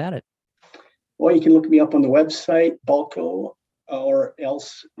way to go about it? Well, you can look me up on the website, Balco, or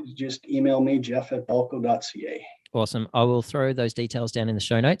else just email me, jeff@balco.ca. Awesome. I will throw those details down in the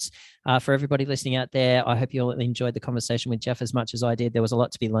show notes. For everybody listening out there, I hope you all enjoyed the conversation with Jeff as much as I did. There was a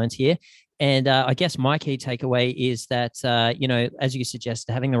lot to be learned here. And I guess my key takeaway is that, as you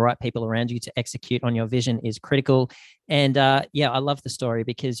suggested, having the right people around you to execute on your vision is critical. And I love the story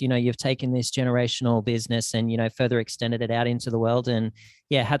because, you've taken this generational business and, further extended it out into the world. And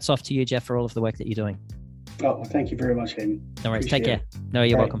hats off to you, Jeff, for all of the work that you're doing. Oh, well, thank you very much, Hayden. No worries. Take care. No,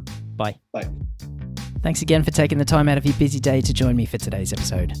 you're welcome. Bye. Bye. Thanks again for taking the time out of your busy day to join me for today's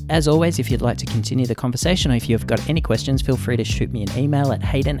episode. As always, if you'd like to continue the conversation or if you've got any questions, feel free to shoot me an email at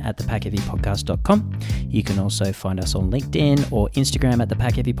hayden@thepackheavypodcast.com. You can also find us on LinkedIn or Instagram at The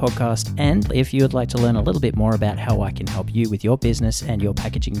Pack Heavy Podcast. And if you would like to learn a little bit more about how I can help you with your business and your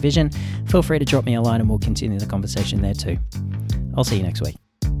packaging vision, feel free to drop me a line and we'll continue the conversation there too. I'll see you next week.